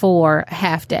for a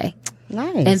half day.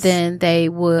 Nice. And then they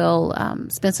will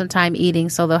spend some time eating,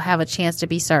 so they'll have a chance to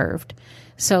be served.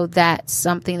 So that's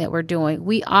something that we're doing.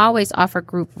 We always offer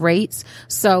group rates.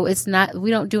 So we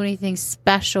don't do anything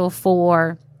special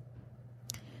for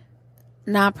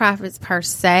nonprofits per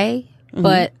se,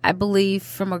 but I believe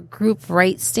from a group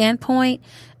rate standpoint,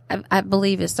 I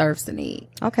believe it serves the need.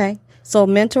 Okay. So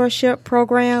mentorship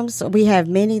programs, we have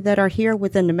many that are here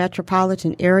within the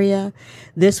metropolitan area.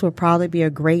 This would probably be a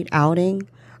great outing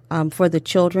for the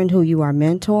children who you are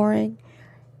mentoring.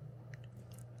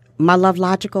 My Love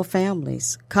Logical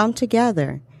families, come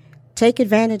together. Take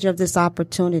advantage of this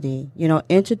opportunity.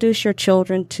 Introduce your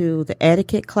children to the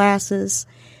etiquette classes,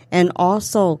 and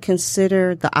also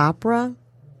consider the opera,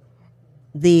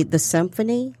 the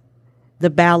symphony, the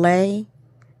ballet,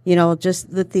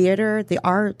 just the theater, the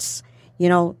arts.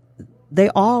 They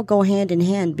all go hand in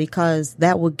hand, because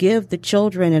that will give the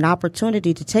children an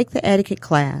opportunity to take the etiquette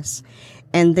class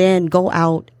and then go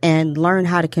out and learn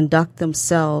how to conduct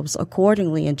themselves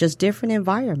accordingly in just different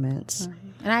environments.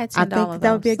 And I attend all of those. I think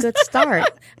that would be a good start.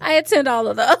 I attend all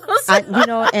of those.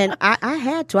 And I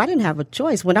had to. I didn't have a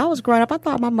choice. When I was growing up, I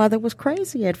thought my mother was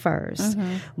crazy at first.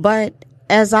 But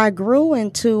as I grew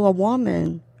into a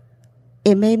woman,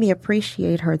 it made me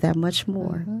appreciate her that much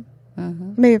more.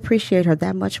 It made me appreciate her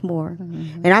that much more.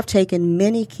 And I've taken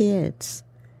many kids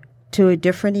to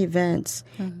different events,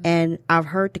 and I've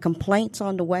heard the complaints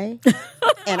on the way.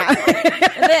 And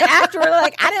then afterward,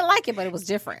 I didn't like it, but it was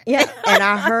different. Yeah, and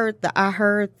I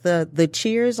heard the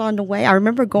cheers on the way. I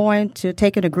remember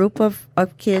taking a group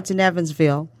of kids in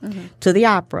Evansville to the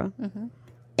opera,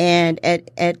 and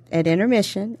at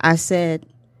intermission, I said,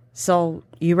 "So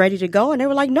you ready to go?" And they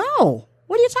were like, "No.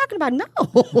 What are you talking about? No."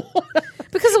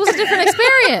 Because it was a different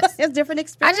experience. It's a different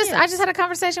experience. I just had a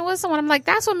conversation with someone. I'm like,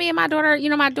 that's what me and my daughter,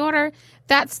 my daughter,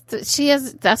 that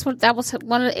was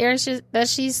one of the areas that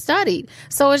she studied.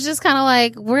 So it's just kind of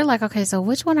like, we're like, okay, so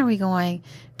which one are we going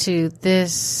to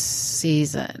this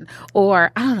season?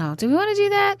 Or I don't know, do we want to do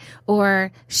that?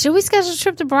 Or should we schedule a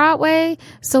trip to Broadway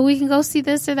so we can go see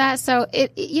this or that? So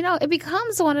it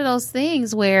becomes one of those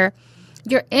things where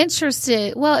you're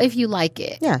interested. Well, if you like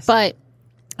it, yes, but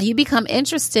you become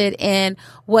interested in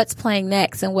what's playing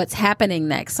next and what's happening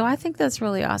next. So I think that's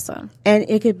really awesome. And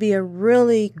it could be a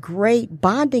really great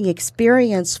bonding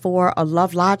experience for a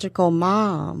Love Logical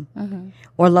mom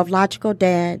or Love Logical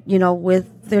dad,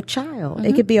 with their child.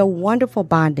 It could be a wonderful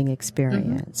bonding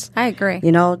experience. I agree.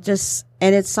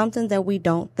 And it's something that we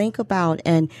don't think about.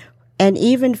 And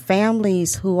even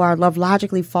families who are Love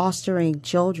Logically fostering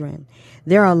children,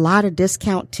 there are a lot of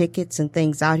discount tickets and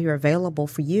things out here available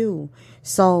for you.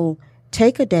 So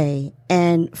take a day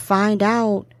and find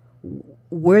out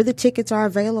where the tickets are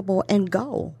available and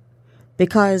go.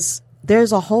 Because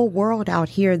there's a whole world out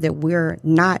here that we're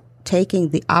not taking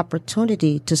the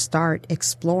opportunity to start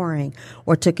exploring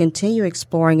or to continue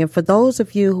exploring. And for those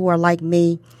of you who are like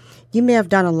me, you may have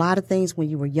done a lot of things when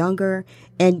you were younger,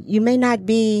 and you may not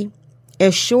be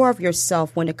as sure of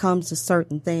yourself when it comes to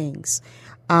certain things,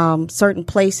 certain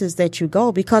places that you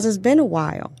go, because it's been a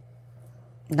while.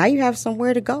 Now you have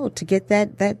somewhere to go to get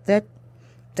that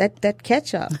that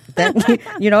catch up, that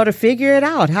to figure it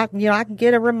out. How I can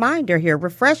get a reminder here,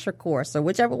 refresher course, or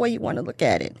whichever way you want to look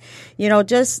at it.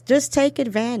 Just take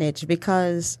advantage,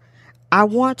 because I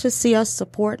want to see us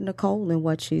support Nicole in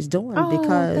what she's doing,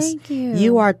 because thank you.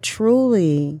 You are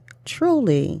truly,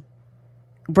 truly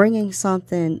bringing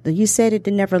something. You said it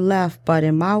never left, but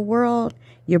in my world,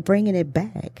 you're bringing it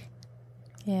back.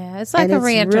 Yeah, it's like a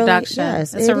reintroduction. Really,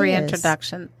 yes, it's a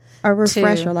reintroduction. A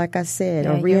refresher, like I said,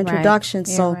 a reintroduction. Right.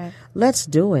 So let's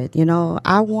do it.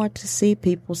 I want to see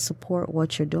people support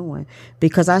what you're doing,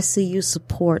 because I see you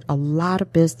support a lot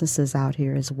of businesses out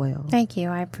here as well. Thank you.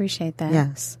 I appreciate that.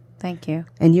 Yes. Thank you.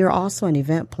 And you're also an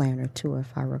event planner too,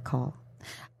 if I recall.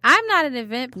 I'm not an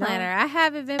event planner. No. I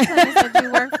have event planners that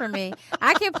do work for me.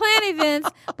 I can plan events,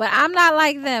 but I'm not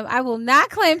like them. I will not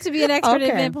claim to be an expert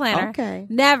event planner. Okay.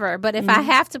 Never. But if I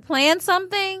have to plan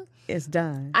something, it's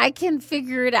done. I can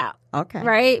figure it out. Okay.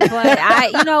 Right?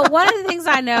 But one of the things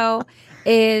I know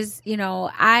is,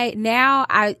 I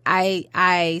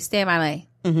stay in my lane.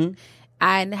 Mm-hmm.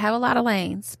 I have a lot of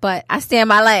lanes, but I stay in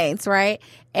my lanes, right?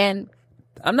 And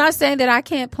I'm not saying that I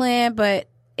can't plan, but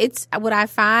it's what I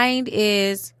find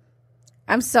is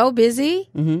I'm so busy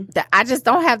that I just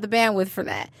don't have the bandwidth for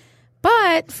that.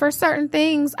 But for certain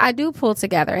things, I do pull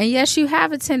together. And yes, you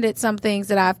have attended some things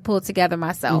that I've pulled together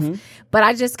myself. But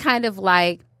I just kind of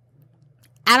I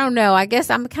don't know. I guess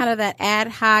I'm kind of that ad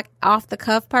hoc, off the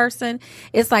cuff person.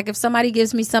 It's like if somebody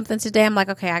gives me something today, I'm like,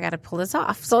 okay, I got to pull this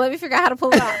off. So let me figure out how to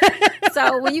pull it off.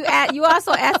 So when you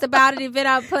also asked about an event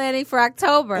I'm planning for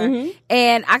October,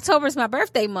 and October is my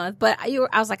birthday month. But I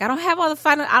was like, I don't have all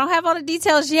the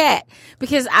details yet,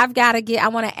 because I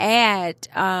want to add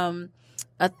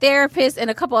a therapist and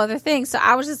a couple other things. So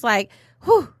I was just like,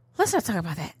 whew. Let's not talk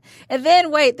about that. And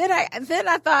then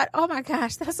I thought, oh my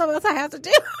gosh, that's something else I have to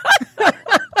do.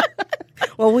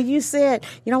 Well, when you said,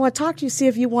 talk to you, see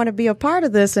if you want to be a part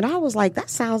of this. And I was like, that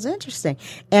sounds interesting.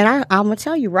 And I'm going to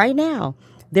tell you right now,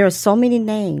 there are so many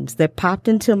names that popped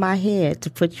into my head to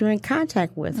put you in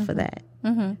contact with for that.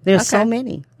 There's so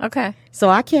many. Okay. So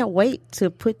I can't wait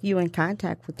to put you in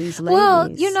contact with these ladies.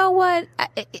 Well, you know what?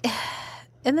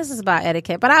 And this is about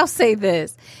etiquette, but I'll say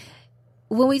this.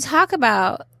 When we talk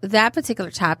about that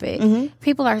particular topic,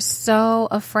 people are so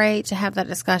afraid to have that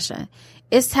discussion.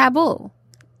 It's taboo.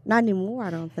 Not anymore, I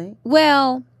don't think.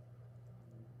 Well,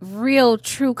 real,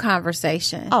 true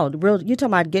conversation. Oh, you're talking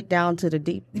about get down to the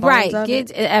deep bones right. of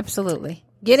it? Absolutely.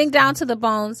 Getting down to the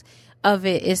bones of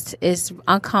it is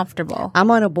uncomfortable.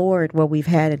 I'm on a board where we've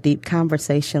had a deep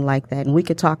conversation like that, and we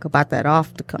could talk about that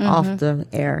off the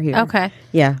air here. Okay.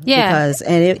 Yeah. Because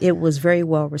it was very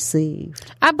well received.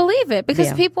 I believe it,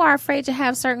 because people are afraid to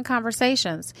have certain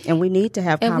conversations, and we need to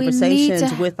have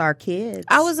conversations with our kids.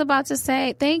 I was about to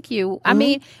say thank you. I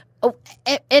mean,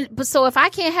 so if I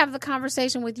can't have the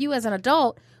conversation with you as an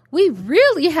adult, we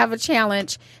really have a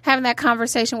challenge having that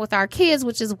conversation with our kids,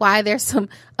 which is why there's some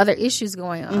other issues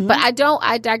going on. But I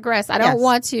digress. I don't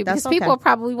want to, because people are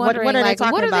probably wondering, what are they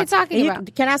talking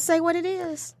about? Can I say what it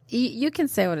is? You can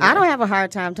say what it is. I don't have a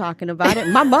hard time talking about it.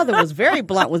 My mother was very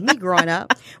blunt with me growing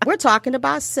up. We're talking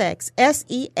about sex,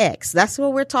 S-E-X. That's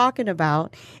what we're talking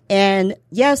about. And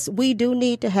yes, we do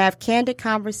need to have candid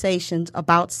conversations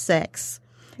about sex.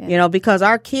 Because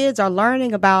our kids are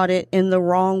learning about it in the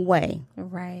wrong way.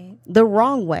 Right. The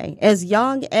wrong way. As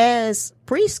young as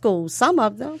preschool, some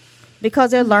of them,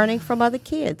 because they're learning from other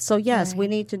kids. So, yes, we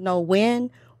need to know when,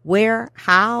 where,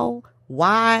 how,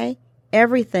 why,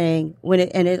 everything,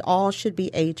 and it all should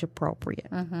be age appropriate.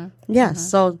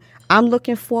 Yes. So I'm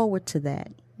looking forward to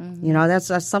that.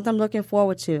 That's something I'm looking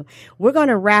forward to. We're going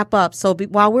to wrap up. So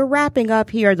while we're wrapping up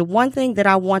here, the one thing that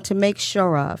I want to make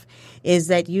sure of is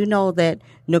that that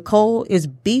Nicole is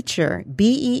Beecher,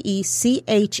 Beecher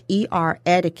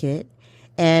Etiquette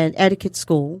and Etiquette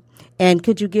School. And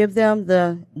could you give them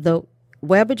the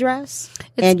web address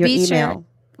and your email?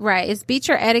 Right. It's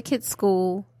Beecher Etiquette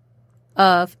School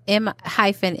of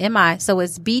M-MI. So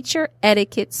it's Beecher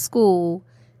Etiquette School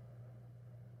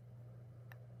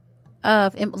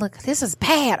look, this is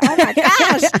bad. Oh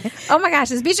my gosh.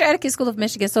 It's Beecher Etiquette School of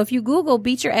Michigan. So if you Google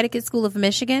Beecher Etiquette School of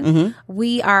Michigan,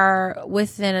 we are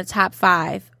within a top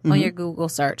 5 on your Google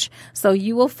search. So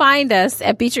you will find us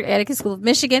at Beecher Etiquette School of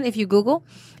Michigan if you Google.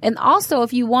 And also,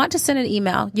 if you want to send an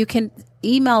email, you can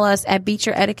email us at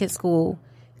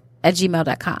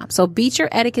beecheretiquetteschool@gmail.com. So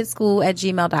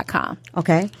beecheretiquetteschool@gmail.com.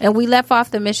 Okay. And we left off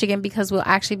the Michigan because we'll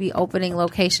actually be opening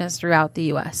locations throughout the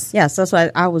U.S. Yes, that's why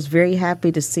I was very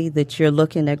happy to see that you're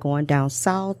looking at going down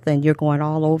south and you're going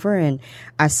all over. And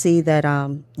I see that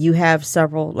you have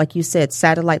several, like you said,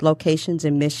 satellite locations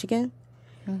in Michigan.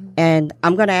 And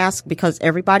I'm going to ask, because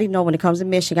everybody know when it comes to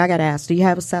Michigan, I got to ask, do you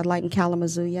have a satellite in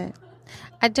Kalamazoo yet?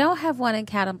 I don't have one in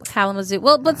Kalamazoo.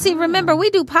 Well, but see, remember, we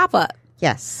do pop-up.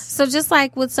 Yes. So just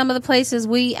like with some of the places,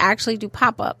 we actually do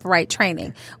pop-up, right,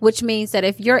 training, which means that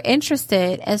if you're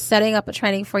interested in setting up a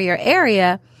training for your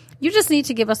area, you just need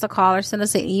to give us a call or send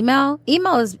us an email.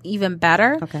 Email is even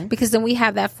better because then we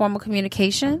have that formal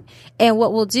communication. And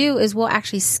what we'll do is we'll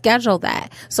actually schedule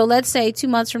that. So let's say 2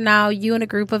 months from now, you and a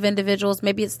group of individuals,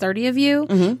 maybe it's 30 of you,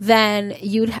 then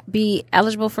you'd be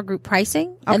eligible for group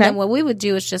pricing. And then what we would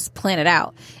do is just plan it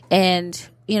out. And,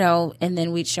 and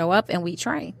then we'd show up and we'd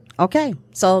train. Okay.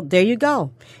 So there you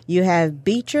go. You have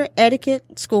Beecher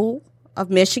Etiquette School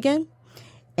of Michigan.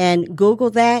 And Google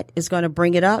that is going to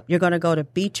bring it up. You're going to go to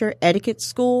Beecher Etiquette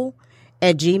School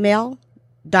at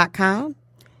gmail.com.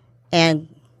 And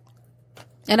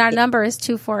our number is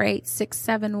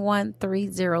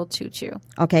 248-671-3022.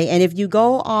 Okay. And if you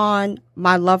go on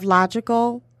my Love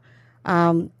Logical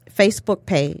Facebook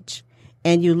page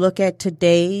and you look at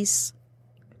today's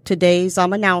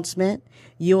announcement,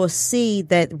 you will see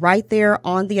that right there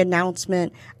on the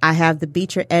announcement, I have the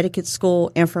Beecher Etiquette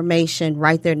School information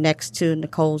right there next to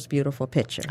Nicole's beautiful picture.